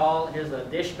 feet tall. Here's a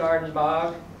dish garden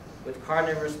bog with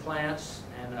carnivorous plants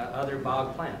and other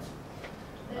bog plants.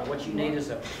 What you need is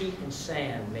a peat and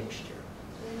sand mixture.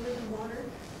 In water?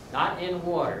 Not in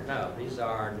water, no. These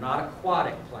are not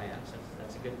aquatic plants.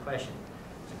 That's a good question.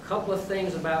 There's a couple of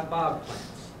things about bog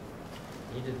plants.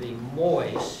 You need to be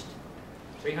moist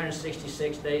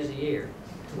 366 days a year,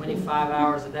 25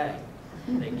 hours a day.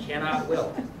 They cannot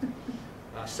wilt.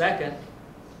 Second,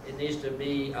 it needs to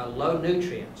be low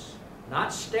nutrients.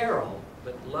 Not sterile,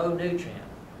 but low nutrient,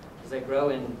 because they grow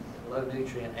in low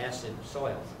nutrient acid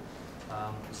soils.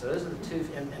 So those are the two,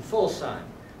 and full sun.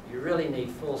 You really need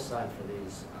full sun for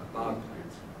these bog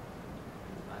plants.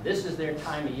 This is their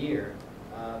time of year.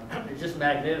 They're just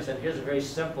magnificent. Here's a very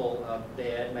simple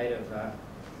bed made of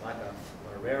like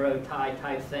a railroad tie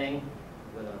type thing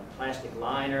with a plastic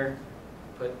liner.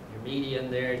 Put your media in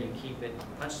there and you keep it,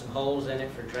 punch some holes in it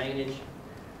for drainage.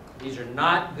 These are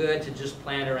not good to just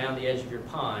plant around the edge of your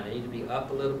pond. They need to be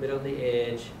up a little bit on the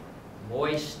edge,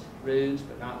 moist roots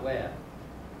but not wet.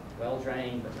 Well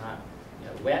drained but not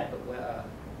wet, but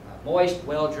moist,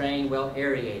 well drained, well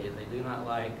aerated. They do not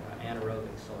like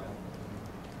anaerobic soil.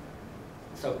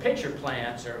 So pitcher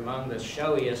plants are among the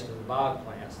showiest of the bog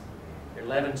plants. There are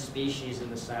 11 species in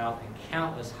the South and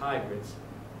countless hybrids.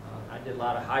 I did a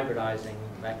lot of hybridizing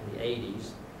back in the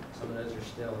 80s. Some of those are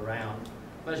still around.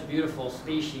 The most beautiful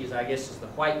species, I guess, is the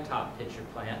white top pitcher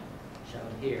plant, shown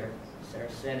here,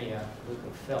 Sarracenia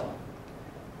leucophylla.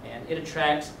 And it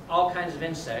attracts all kinds of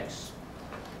insects,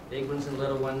 big ones and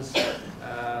little ones.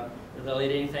 They'll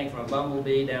eat anything from a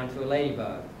bumblebee down to a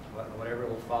ladybug, whatever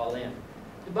will fall in.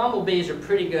 The bumblebees are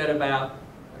pretty good about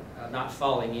not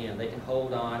falling in. They can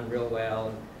hold on real well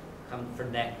and come for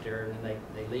nectar, and then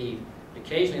they leave.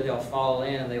 Occasionally they'll fall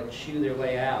in and they'll chew their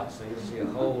way out, so you'll see a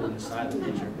hole in the side of the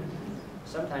pitcher.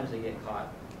 Sometimes they get caught.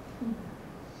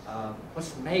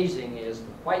 What's amazing is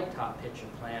the white top pitcher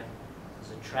plant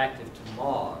is attractive to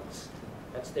moths.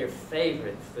 That's their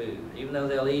favorite food. Even though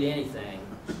they'll eat anything,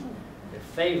 their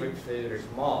favorite food is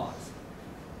moths.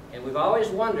 And we've always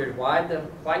wondered why the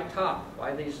white top,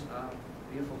 why these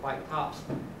beautiful white tops.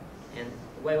 And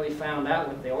the way we found out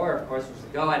what they were, of course, was to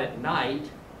go out at night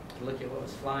and look at what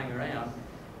was flying around.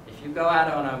 If you go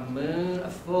out on a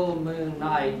full moon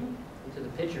night into the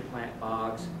pitcher plant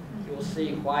bogs, you will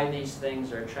see why these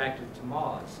things are attractive to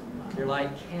moths. They're like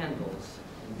candles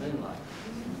in moonlight.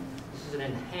 This is an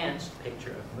enhanced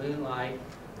picture of moonlight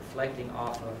reflecting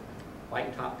off of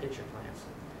white top pitcher plants.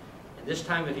 And this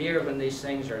time of year when these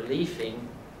things are leafing,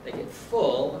 they get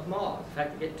full of moths. In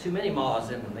fact, they get too many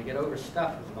moths in them. They get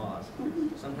overstuffed with moths.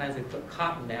 Sometimes they put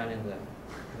cotton down in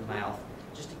the mouth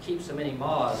just to keep so many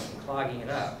moths from clogging it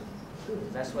up.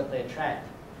 That's what they attract.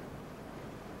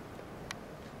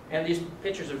 And these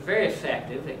pitchers are very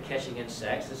effective at catching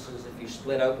insects. This is, if you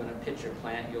split open a pitcher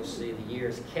plant, you'll see the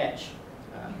year's catch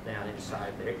down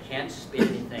inside there. It can't spit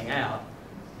anything out.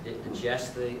 It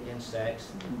digests the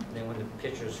insects. And then when the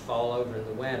pitchers fall over in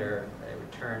the winter, it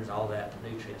returns all that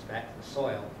nutrients back to the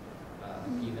soil,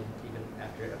 even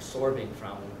after absorbing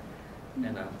from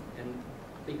them. And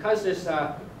because this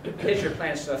pitcher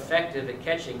plant is so effective at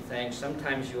catching things,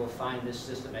 sometimes you will find this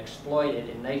system exploited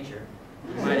in nature.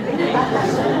 You might have tree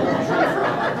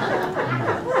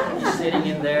frog. He's sitting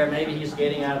in there, maybe he's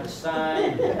getting out of the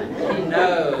sun. He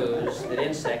knows that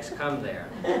insects come there.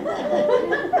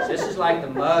 So this is like the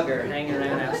mugger hanging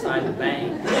around outside the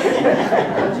bank,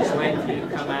 just waiting for you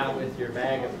to come out with your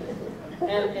bag of food.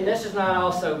 And this is not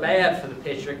all so bad for the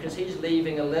pitcher, because he's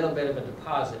leaving a little bit of a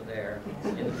deposit there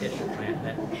in the pitcher plant.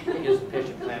 That gives the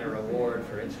pitcher plant a reward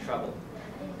for its trouble.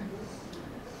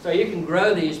 So you can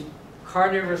grow these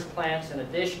carnivorous plants in a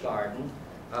dish garden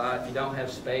if you don't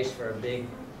have space for a big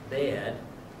bed.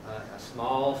 A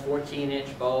small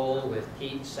 14-inch bowl with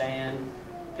peat, sand,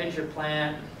 pitcher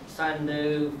plant,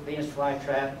 sundew, Venus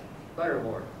flytrap,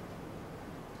 butterwort.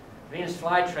 Venus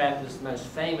flytrap is the most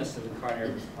famous of the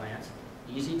carnivorous plants.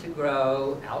 Easy to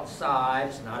grow outside.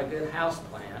 It's not a good house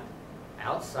plant.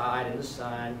 Outside in the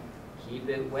sun, keep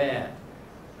it wet.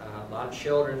 A lot of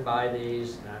children buy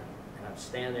these, and I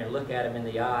stand there and look at them in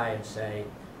the eye and say,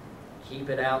 keep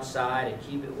it outside and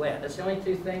keep it wet. That's the only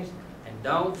two things. And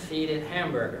don't feed it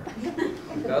hamburger.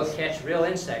 Go catch real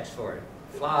insects for it.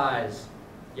 Flies,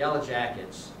 yellow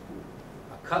jackets.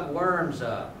 Cut worms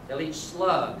up. They'll eat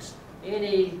slugs.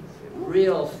 Any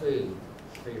real food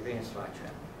for your Venus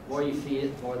flytrap. The more you feed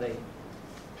it, the more they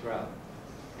grow.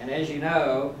 And as you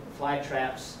know,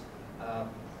 flytraps have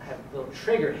little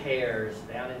trigger hairs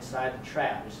down inside the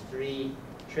trap. There's 3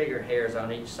 trigger hairs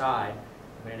on each side.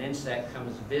 When an insect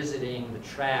comes visiting the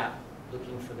trap,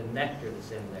 looking for the nectar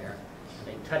that's in there, and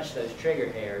they touch those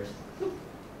trigger hairs, the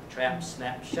trap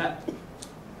snaps shut.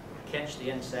 Catch the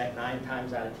insect 9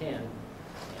 times out of 10, and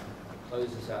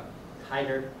closes up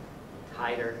tighter,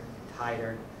 tighter,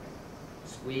 tighter.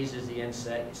 Squeezes the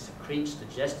insect, it secretes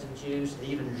digestive juice, it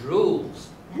even drools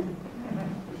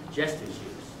digestive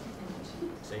juice.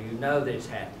 So you know that it's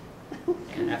happy.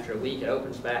 And after a week, it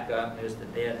opens back up, there's the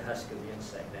dead husk of the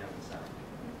insect down inside.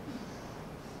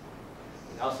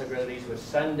 You can also grow these with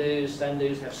sundews.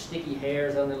 Sundews have sticky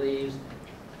hairs on the leaves.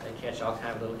 They catch all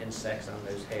kinds of little insects on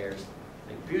those hairs.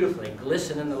 They beautifully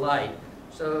glisten in the light.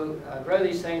 So grow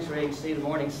these things where you can see the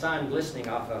morning sun glistening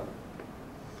off of them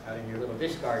out in your little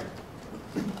dish garden.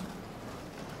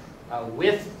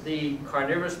 With the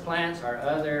carnivorous plants are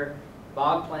other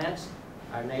bog plants,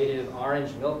 our native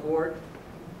orange milkwort.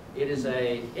 It is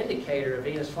an indicator of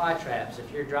Venus flytraps. If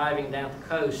you're driving down the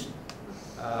coast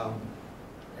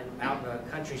and out in the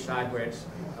countryside where it's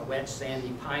a wet,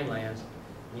 sandy pine lands,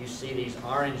 and you see these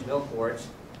orange milkworts,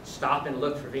 stop and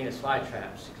look for Venus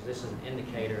flytraps, because this is an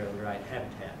indicator of the right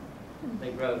habitat.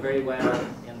 They grow very well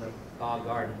in the bog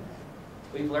garden.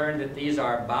 We've learned that these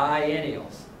are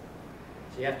biennials.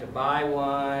 So you have to buy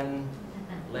one,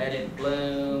 let it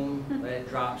bloom, let it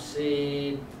drop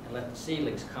seed, and let the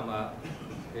seedlings come up,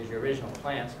 because your original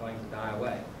plant's going to die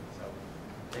away. So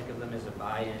think of them as a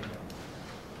biennial.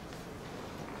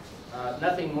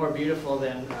 Nothing more beautiful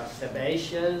than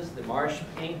sebaceas, the marsh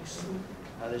pinks.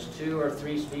 There's 2 or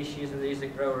 3 species of these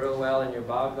that grow real well in your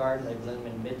bog garden. They bloom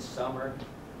in midsummer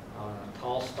on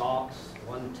tall stalks,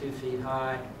 1 to 2 feet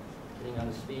high, depending on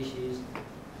the species.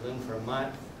 Bloom for a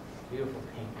month. Beautiful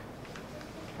pink,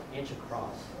 inch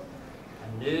across.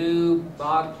 A new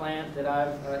bog plant that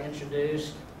I've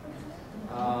introduced,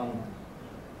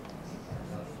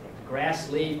 grass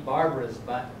leaf Barbara's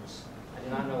buttons. I do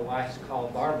not know why it's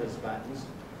called Barbara's buttons.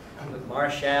 With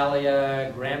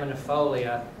Marshallia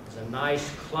graminifolia, it's a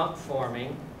nice clump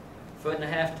forming,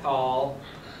 1.5 feet tall,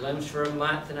 blooms for a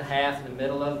month and a half in the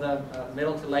middle of the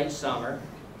middle to late summer.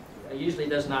 It usually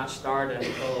does not start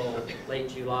until late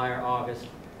July or August.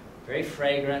 Very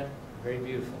fragrant, very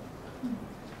beautiful.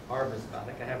 Barbara's button.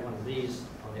 I think I have one of these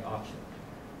on the auction.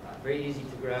 Very easy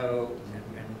to grow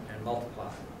and multiply.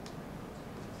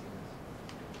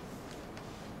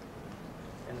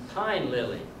 And the pine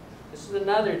lily. This is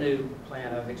another new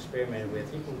plant I've experimented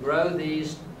with. You can grow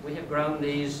these. We have grown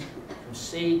these from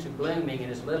seed to blooming in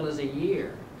as little as a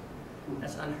year.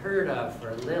 That's unheard of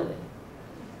for a lily.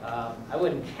 I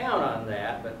wouldn't count on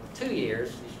that, but 2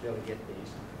 years you should be able to get these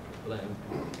bloom.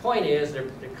 The point is, they're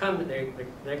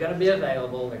going to be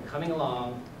available. They're coming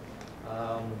along.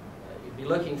 You'd be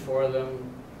looking for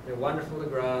them. They're wonderful to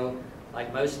grow.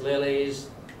 Like most lilies,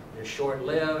 they're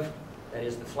short-lived. That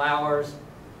is, the flowers,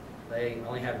 they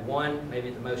only have 1, maybe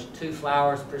at the most 2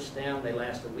 flowers per stem. They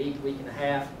last a week, week and a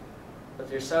half. But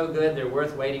they're so good, they're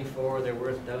worth waiting for. They're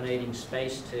worth donating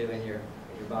space to in your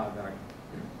bog garden.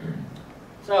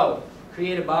 So,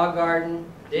 create a bog garden,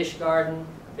 big garden,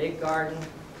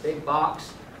 big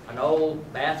box, an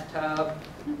old bathtub,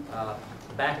 the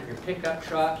back of your pickup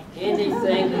truck,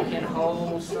 anything that can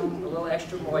hold a little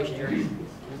extra moisture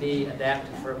can be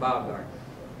adapted for a bog garden.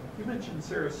 You mentioned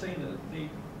Sarracenia that need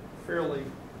fairly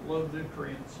low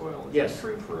nutrient soil. Is Yes. that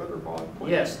true for other bog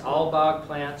plants? Yes, all bog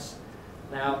plants.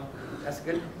 Now, that's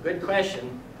a good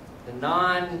question. The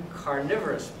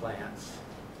non-carnivorous plants,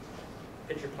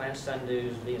 pitcher plants,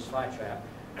 sundews, Venus flytrap,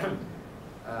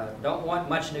 don't want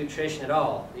much nutrition at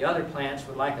all. The other plants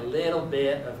would like a little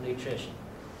bit of nutrition.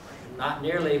 Not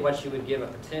nearly what you would give a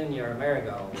petunia or a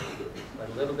marigold, but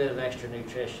a little bit of extra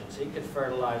nutrition. So you could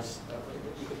fertilize,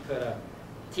 you could put a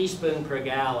teaspoon per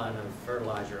gallon of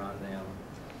fertilizer on them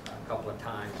a couple of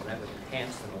times, and that would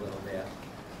enhance them a little bit.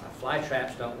 Fly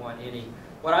traps don't want any.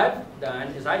 What I've done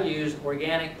is I use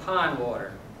organic pond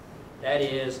water. That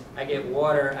is, I get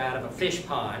water out of a fish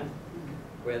pond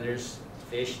where there's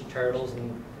fish and turtles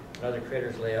and other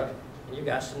critters live, and you've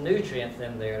got some nutrients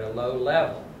in there at a low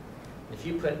level. If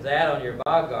you put that on your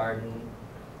bog garden,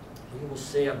 you will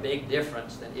see a big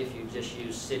difference than if you just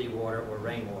use city water or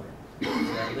rainwater. So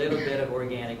a little bit of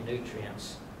organic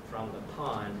nutrients from the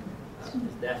pond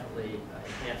definitely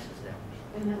enhances them.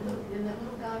 And that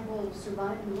little guy will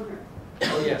survive in the winter.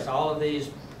 Oh yes, all these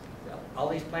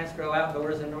plants grow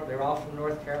outdoors in North. They're all from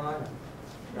North Carolina.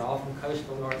 They're all from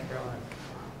coastal North Carolina.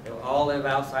 They'll all live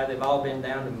outside. They've all been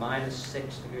down to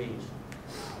 -6 degrees.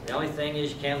 The only thing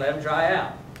is you can't let them dry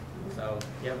out. So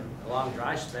if you have a long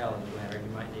dry spell in the winter,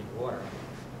 you might need water.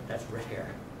 That's rare.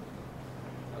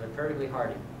 They're perfectly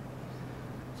hardy.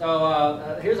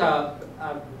 So here's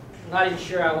I'm not even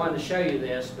sure I wanted to show you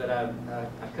this, but I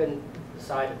couldn't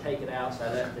decide to take it out, so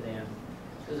I left it in.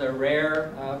 This is a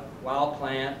rare wild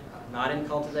plant, not in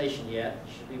cultivation yet.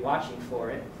 You should be watching for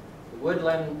it. The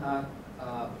woodland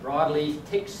broadleaf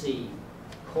tickseed,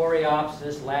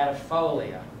 Coreopsis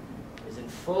latifolia, is in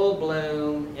full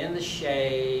bloom in the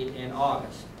shade in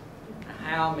August.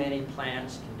 How many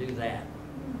plants can do that?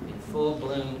 In full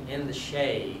bloom in the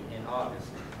shade in August.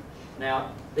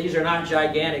 Now, these are not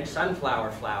gigantic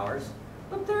sunflower flowers,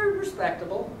 but they're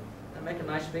respectable. They make a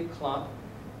nice big clump,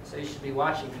 so you should be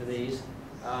watching for these.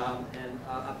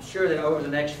 I'm sure that over the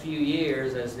next few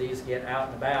years, as these get out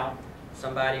and about,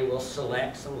 somebody will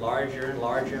select some larger and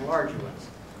larger and larger ones.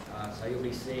 So you'll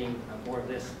be seeing more of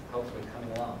this hopefully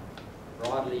coming along.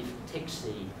 Broadleaf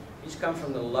tickseed. These come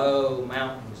from the low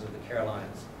mountains of the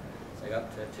Carolinas, so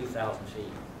up to 2,000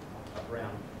 feet, up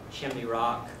around Chimney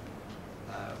Rock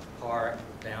Park,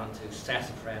 down to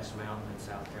Sassafras Mountain in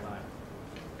South Carolina.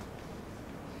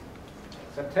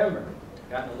 September,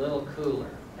 gotten a little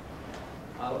cooler.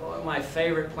 One of my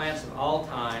favorite plants of all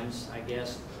times, I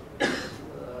guess,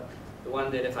 the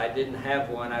one that if I didn't have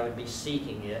one, I would be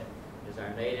seeking it, is our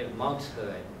native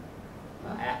monkshood,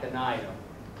 aconitum.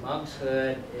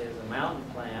 Monkshood is a mountain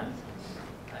plant.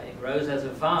 It grows as a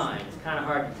vine. It's kind of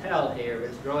hard to tell here, but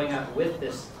it's growing up with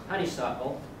this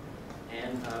honeysuckle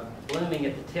and blooming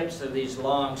at the tips of these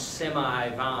long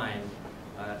semi-vine.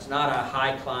 It's not a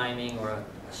high climbing or a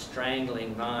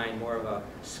strangling vine, more of a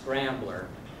scrambler.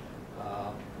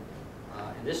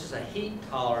 And this is a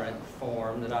heat-tolerant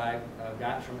form that I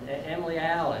got from Emily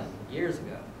Allen years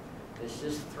ago. This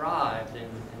just thrived in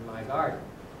my garden.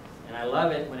 And I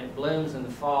love it when it blooms in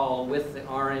the fall with the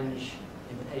orange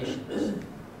impatiens.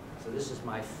 So this is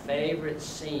my favorite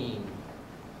scene.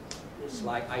 It's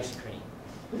like ice cream.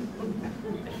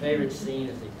 My favorite scene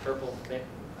is the purple thick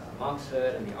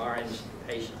monkshood and the orange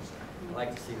impatiens. I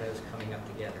like to see those coming up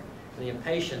together. And the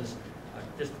impatiens are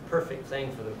just the perfect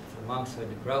thing for the monkshood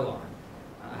to grow on.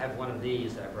 I have one of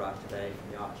these that I brought today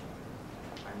from the auction.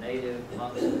 Our native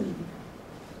monkshood.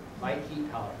 Quite heat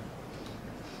tolerant.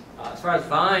 As far as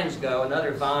vines go,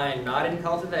 another vine not in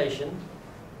cultivation,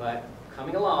 but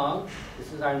coming along.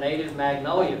 This is our native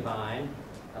magnolia vine.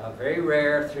 Very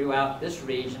rare throughout this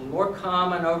region. More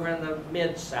common over in the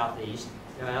mid-southeast,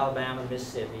 Alabama,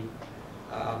 Mississippi.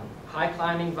 High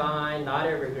climbing vine, not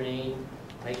evergreen.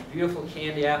 Makes beautiful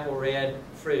candy apple red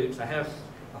fruits. I have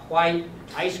a white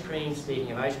ice cream,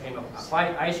 speaking of ice cream, a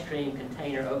white ice cream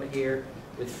container over here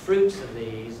with fruits of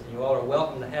these, and you all are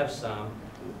welcome to have some.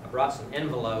 I brought some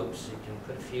envelopes. You can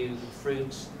put a few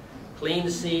fruits. Clean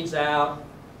the seeds out,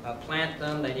 plant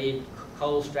them. They need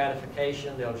cold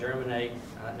stratification. They'll germinate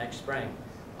next spring.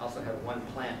 I also have one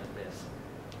plant of this.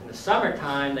 In the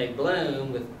summertime, they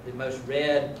bloom with the most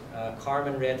red,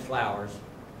 carmine red flowers.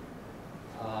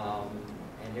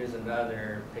 And here's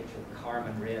another picture of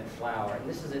carmine red flower. And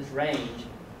this is its range.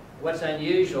 What's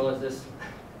unusual is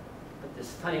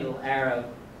this funny little arrow.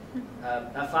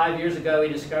 About 5 years ago, we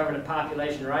discovered a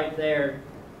population right there,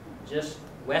 just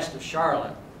west of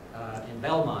Charlotte in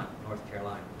Belmont, North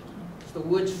Carolina. It's the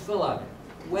woods full of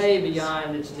it, way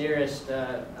beyond its nearest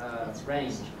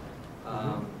range.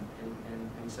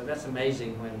 And so that's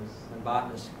amazing when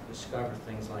botanists discover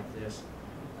things like this.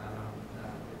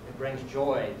 It brings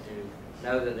joy to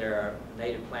know that there are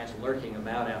native plants lurking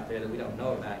about out there that we don't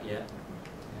know about yet,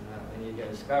 and we need to go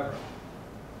discover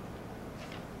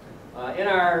them. In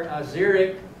our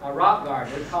Zurich rock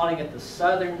garden, we're calling it the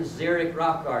Southern Zurich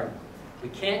Rock Garden. We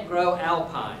can't grow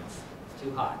alpines, it's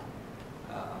too hot.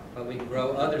 But we can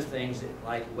grow other things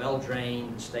like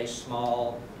well-drained, stay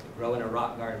small, grow in a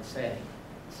rock garden setting.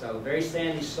 So very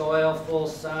sandy soil, full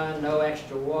sun, no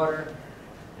extra water,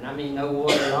 and I mean no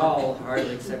water at all,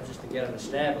 hardly, except just to get them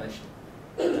established.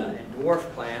 And dwarf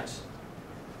plants.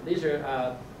 These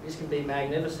can be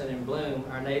magnificent in bloom.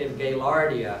 Our native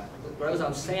Gaillardia grows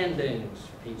on sand dunes,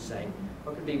 for Pete's sake.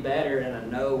 What could be better in a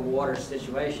no-water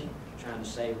situation, trying to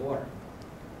save water?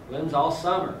 Blooms all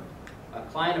summer.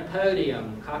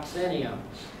 Clinopodium, coccinnium,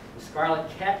 the scarlet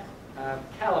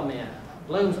calamine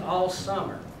blooms all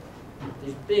summer.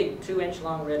 These big 2-inch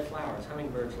long red flowers,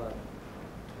 hummingbirds love them.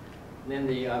 And then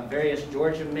the various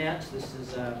Georgia mints. This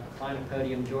is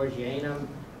Clinopodium georgianum,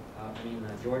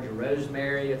 Georgia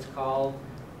rosemary it's called.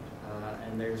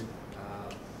 And there's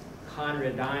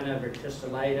Conradina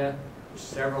verticillata,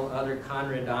 several other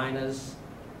Conradinas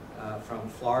from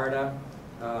Florida.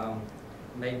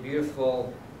 Made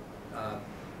beautiful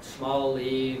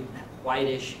small-leaved,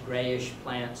 whitish, grayish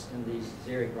plants in these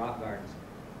xeric rock gardens.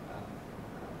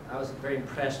 I was very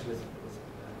impressed with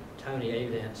Tony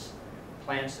Avent's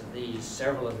plants of these.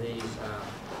 Several of these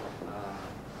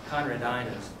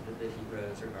Conradinas that he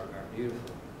grows are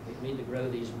beautiful. We need to grow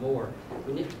these more.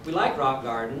 We like rock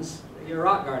gardens. You're a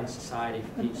rock garden society,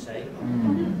 for Pete's sake.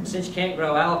 Since you can't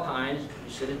grow alpines,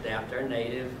 you should adapt our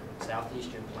native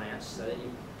southeastern plants so that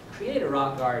you create a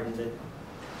rock garden that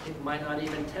people might not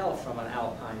even tell from an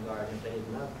alpine garden if they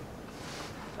didn't know.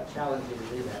 I challenge you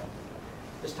to do that.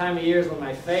 This time of year is one of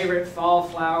my favorite fall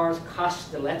flowers,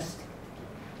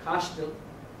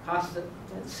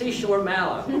 seashore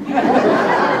mallow.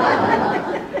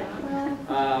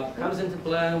 Comes into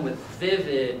bloom with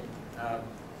vivid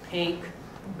pink,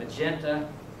 magenta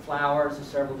flowers of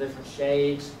several different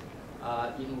shades.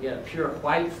 You can get a pure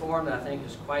white form that I think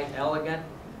is quite elegant.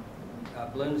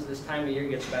 Blooms this time of year,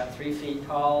 gets about 3 feet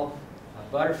tall.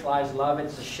 Butterflies love it.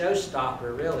 It's a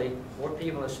showstopper, really. More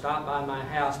people have stopped by my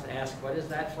house to ask, what is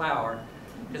that flower?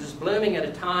 Because it's blooming at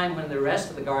a time when the rest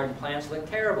of the garden plants look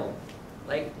terrible,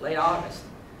 late August.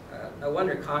 No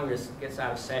wonder Congress gets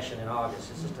out of session in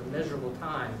August. It's just a miserable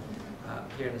time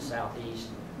here in the southeast.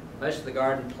 Most of the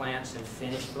garden plants have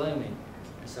finished blooming.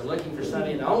 And so looking for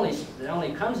something that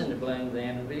only comes into bloom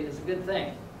then is a good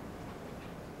thing.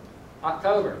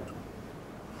 October.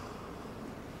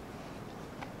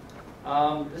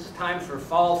 This is time for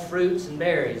fall fruits and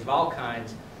berries of all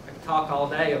kinds. I could talk all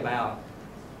day about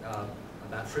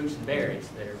fruits and berries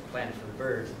that are planted for the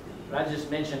birds. But I just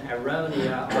mentioned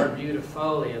Aronia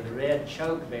arbutifolia, the red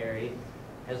chokeberry,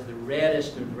 has the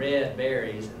reddest of red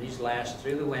berries, and these last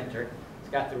through the winter. It's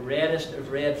got the reddest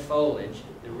of red foliage,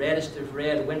 the reddest of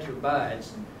red winter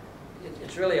buds.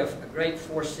 It's really a great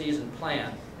 4-season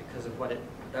plant because of what it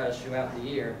does throughout the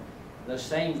year. And those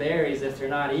same berries, if they're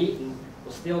not eaten,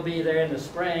 will still be there in the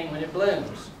spring when it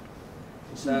blooms.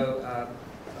 And so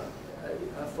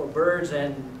for birds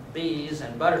and bees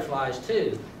and butterflies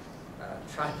too,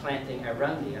 try planting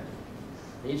Aronia.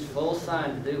 Needs full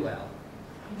sun to do well.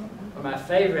 One of my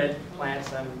favorite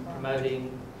plants I'm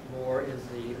promoting more is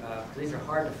these are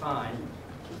hard to find,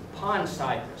 pond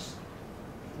cypress.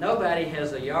 Nobody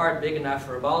has a yard big enough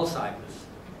for a ball cypress.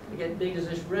 They get big as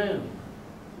this room.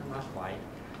 No, not quite.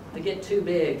 They get too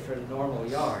big for a normal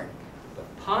yard.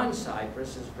 But pond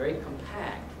cypress is very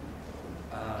compact.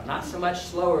 Not so much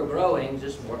slower growing,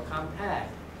 just more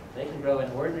compact. They can grow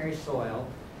in ordinary soil,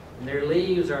 and their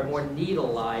leaves are more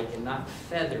needle-like and not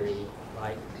feathery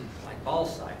like ball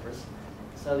cypress.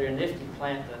 So they're a nifty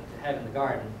plant to have in the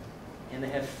garden, and they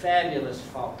have fabulous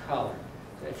fall color.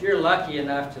 So if you're lucky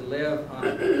enough to live on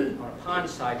a pond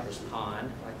cypress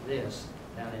pond like this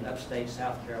down in upstate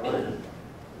South Carolina,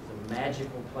 it's a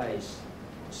magical place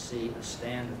to see a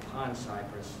stand of pond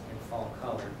cypress in fall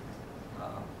color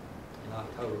in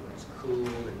October when it's cool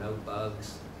and no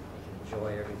bugs. You can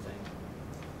enjoy everything.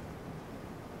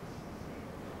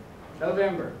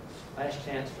 November, last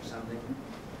chance for something.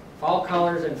 Fall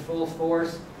colors in full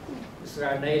force. This is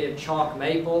our native chalk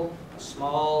maple, a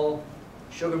small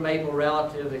sugar maple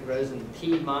relative that grows in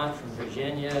Piedmont from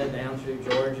Virginia down through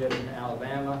Georgia and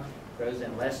Alabama. Grows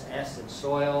in less acid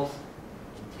soils,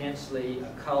 intensely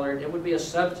colored. It would be a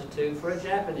substitute for a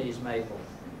Japanese maple.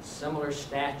 Similar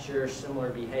stature, similar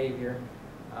behavior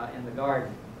in the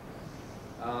garden.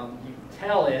 You can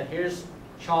tell it, here's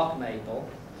chalk maple.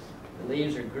 The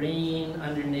leaves are green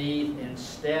underneath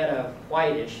instead of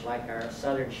whitish like our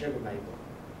southern sugar maple.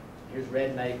 Here's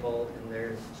red maple and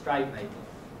there's striped maple.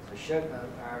 So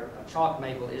our chalk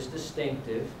maple is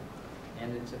distinctive,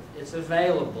 and it's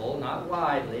available, not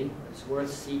widely, but it's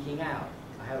worth seeking out.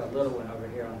 I have a little one over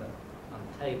here on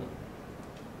the table.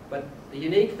 But the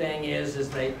unique thing is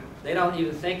they don't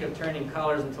even think of turning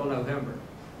colors until November.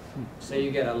 So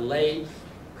you get a late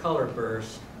color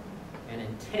burst and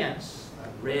intense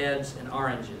reds and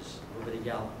oranges, a little bit of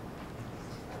yellow.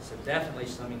 So definitely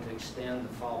something to extend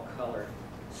the fall color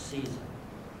season.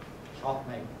 Chalk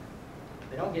maple.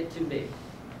 They don't get too big.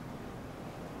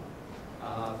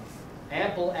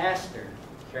 Ample aster,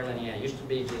 Caroliniana. Used to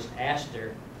be just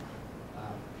aster,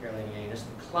 Caroliniana. It's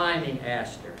the climbing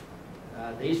aster.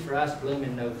 These for us bloom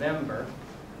in November.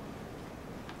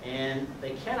 And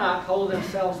they cannot hold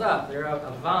themselves up. They're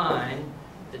a vine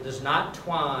that does not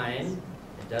twine.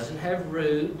 It doesn't have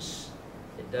roots.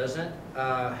 It doesn't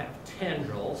have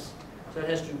tendrils. So it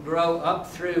has to grow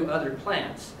up through other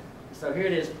plants. So here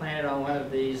it is planted on one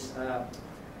of these.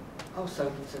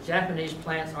 So Japanese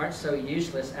plants aren't so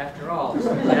useless after all.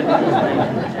 So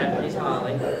Japanese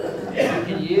holly. And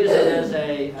you can use it as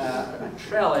a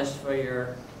trellis for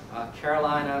your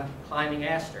Carolina climbing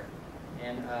aster.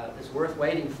 And it's worth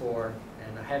waiting for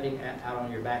and having out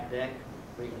on your back deck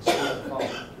where you can see it in the fall,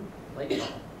 late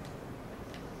fall.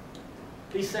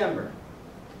 December.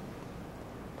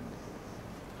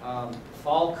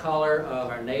 Fall color of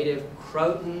our native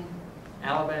Croton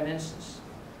alabamensis.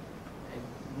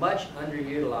 A much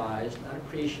underutilized,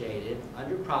 unappreciated,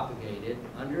 underpropagated,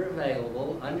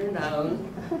 underavailable, underknown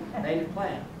native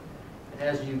plant. It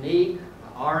has unique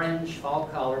orange fall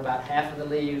color. About half of the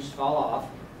leaves fall off.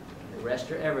 The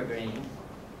rest are evergreen.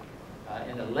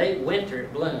 In the late winter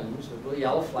it blooms with blue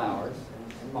yellow flowers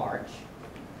in March.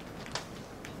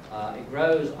 It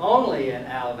grows only in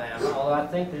Alabama, although I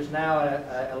think there's now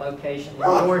a location in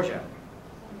Georgia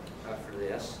for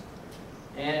this.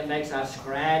 And it makes a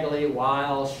scraggly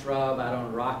wild shrub out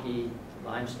on rocky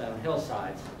limestone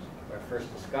hillsides, where I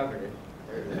first discovered it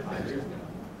 35 years ago.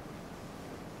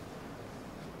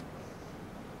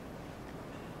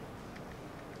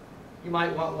 You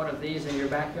might want one of these in your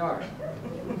backyard.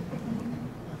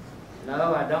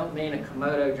 No, I don't mean a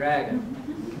Komodo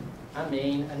dragon. I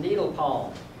mean a needle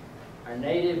palm. Our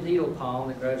native needle palm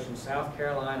that grows from South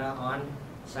Carolina on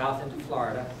south into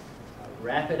Florida.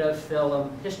 Rapidophyllum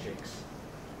hystrix.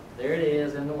 There it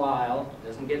is in the wild. It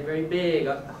doesn't get very big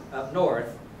up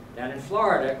north. Down in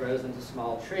Florida it grows into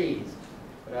small trees.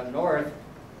 But up north,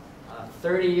 a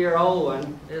 30-year-old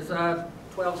one is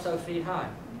 12 so feet high.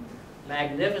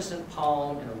 Magnificent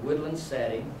palm in a woodland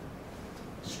setting.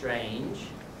 Strange.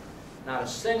 Not a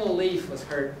single leaf was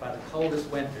hurt by the coldest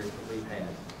winters that we've had.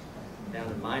 Down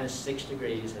to -6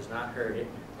 degrees has not hurt it.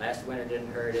 Last winter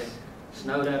didn't hurt it.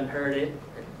 Snow doesn't hurt it.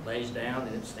 It lays down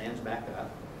and it stands back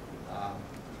up.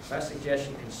 So I suggest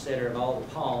you consider of all the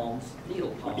palms,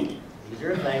 needle palm. These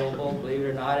are available, believe it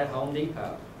or not, at Home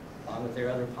Depot, along with their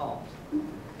other palms.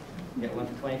 Get one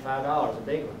for $25, a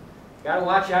big one. Got to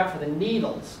watch out for the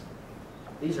needles.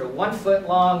 These are 1 foot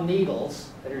long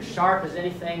needles that are as sharp as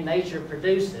anything nature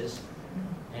produces.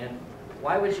 And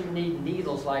why would you need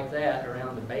needles like that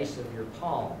around the base of your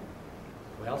palm?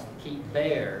 Well, it's to keep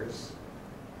bears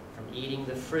from eating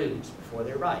the fruits before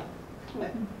they're ripe.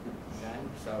 Okay?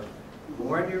 So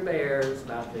warn your bears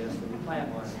about this when you plant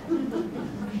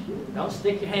one. Don't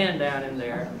stick your hand down in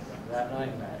there without knowing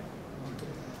about it.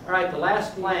 All right, the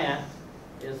last plant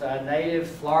is a native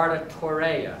Florida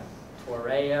torreya.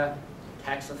 Torreya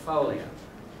taxifolia.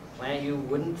 Plant you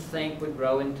wouldn't think would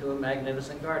grow into a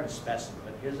magnificent garden specimen.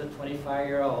 But here's a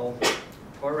 25-year-old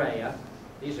torreya.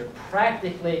 These are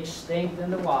practically extinct in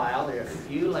the wild. There are a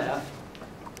few left.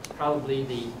 It's probably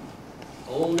the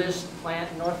oldest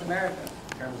plant in North America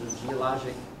in terms of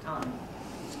geologic time.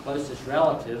 Its closest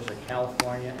relatives are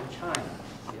California and China,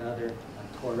 the other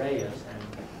torreyas and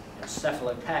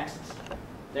cephalotaxis.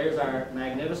 There's our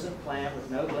magnificent plant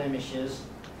with no blemishes.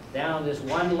 Down this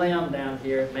one limb down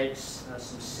here, it makes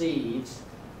some seeds.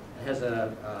 It has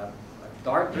a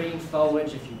dark green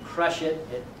foliage. If you crush it,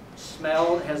 it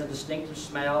has a distinctive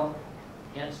smell.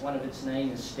 Hence, one of its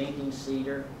names is stinking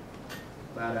cedar.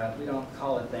 But we don't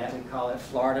call it that. We call it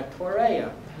Florida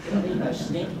torreya. We don't need no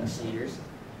stinking cedars.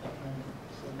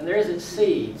 And there's its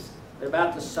seeds. They're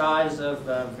about the size of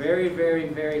very, very,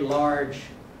 very large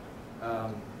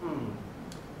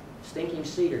stinking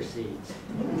cedar seeds.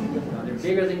 They're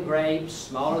bigger than grapes,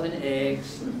 smaller than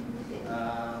eggs.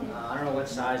 I don't know what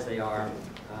size they are,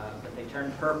 but they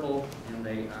turn purple and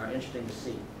they are interesting to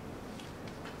see.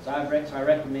 So I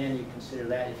recommend you consider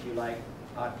that if you like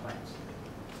odd plants.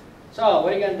 So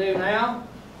what are you going to do now?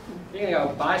 You're going to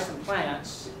go buy some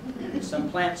plants at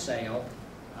some plant sale.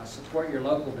 Support your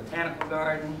local botanical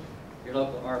garden, your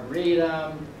local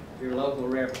arboretum, your local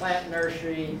rare plant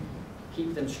nursery.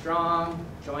 Keep them strong.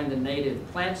 Join the Native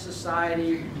Plant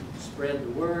Society. Spread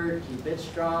the word. Keep it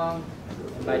strong.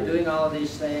 And by doing all of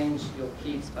these things, you'll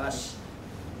keep us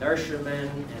nurserymen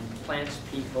and plants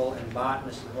people and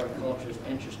botanists and horticulturists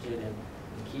interested in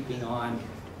keeping on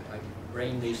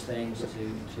bringing these things to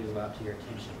your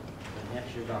attention.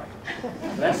 Enhance your garden. So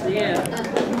that's the end.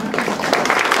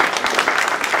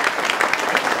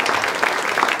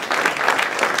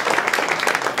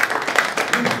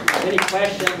 Any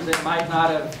questions that might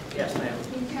not have? Yes, ma'am.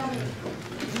 Can you tell me, you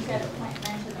said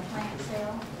mention a plant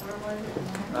sale, where was it?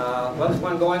 Well, there's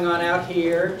one going on out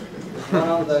here. There's one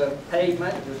on the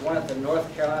pavement. There's one at the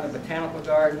North Carolina Botanical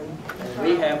Garden. And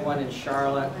we have one in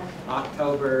Charlotte,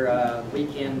 October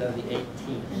weekend of the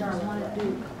 18th.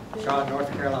 Charlotte,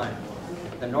 North Carolina.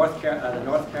 The University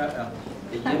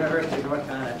of North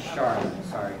Carolina at Charlotte.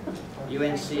 Sorry,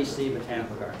 UNCC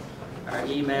Botanical Garden. Our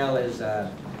email is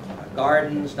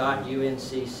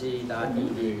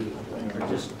gardens.uncc.edu, or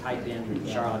just type in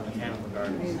Charlotte Botanical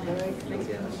Gardens. You'll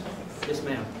get us. Yes,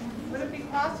 ma'am. Would it be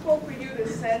possible for you to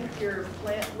send your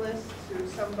plant list to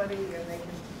somebody and they can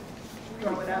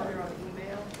throw it out there on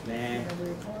email? Man,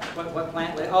 what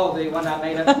plant list? Oh, the one I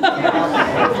made up?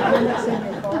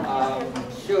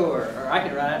 Sure, or I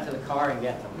can run out to the car and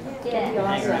get them. Yeah, Hang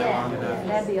around long enough.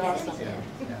 that'd be awesome. Yeah.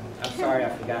 I'm sorry I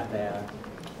forgot that.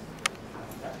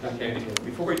 Okay,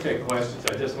 before we take questions,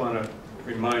 I just want to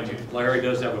remind you, Larry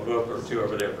does have a book or two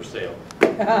over there for sale.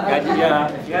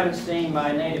 Yeah, if you haven't seen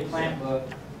my native plant book,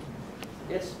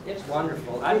 it's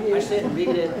wonderful. I sit and read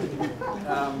it.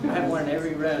 I have one in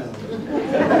every room. The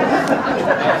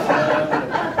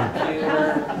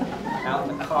computer, out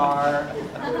in the car.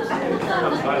 I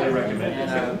highly recommend it.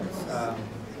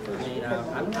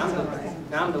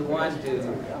 I'm the one who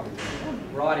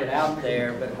brought it out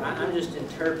there, but I'm just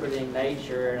interpreting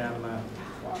nature, and I'm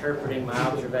interpreting my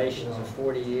observations of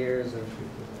 40 years of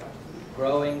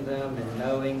growing them and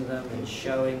knowing them and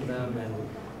showing them and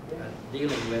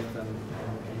dealing with them.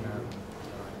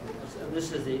 So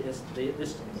this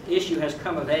issue has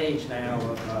come of age now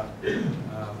of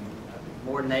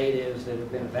more natives that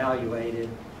have been evaluated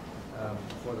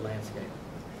for the landscape.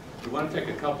 We want to take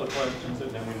a couple of questions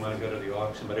and then we want to go to the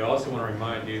auction, but I also want to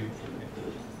remind you,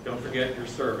 don't forget your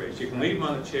surveys. You can leave them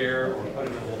on the chair or put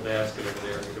them in a little basket over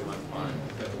there if you don't want to find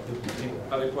them. Any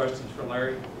other questions for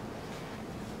Larry?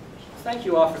 Thank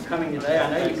you all for coming today. I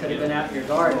know you could have been out in your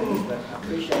gardens, but I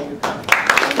appreciate you coming.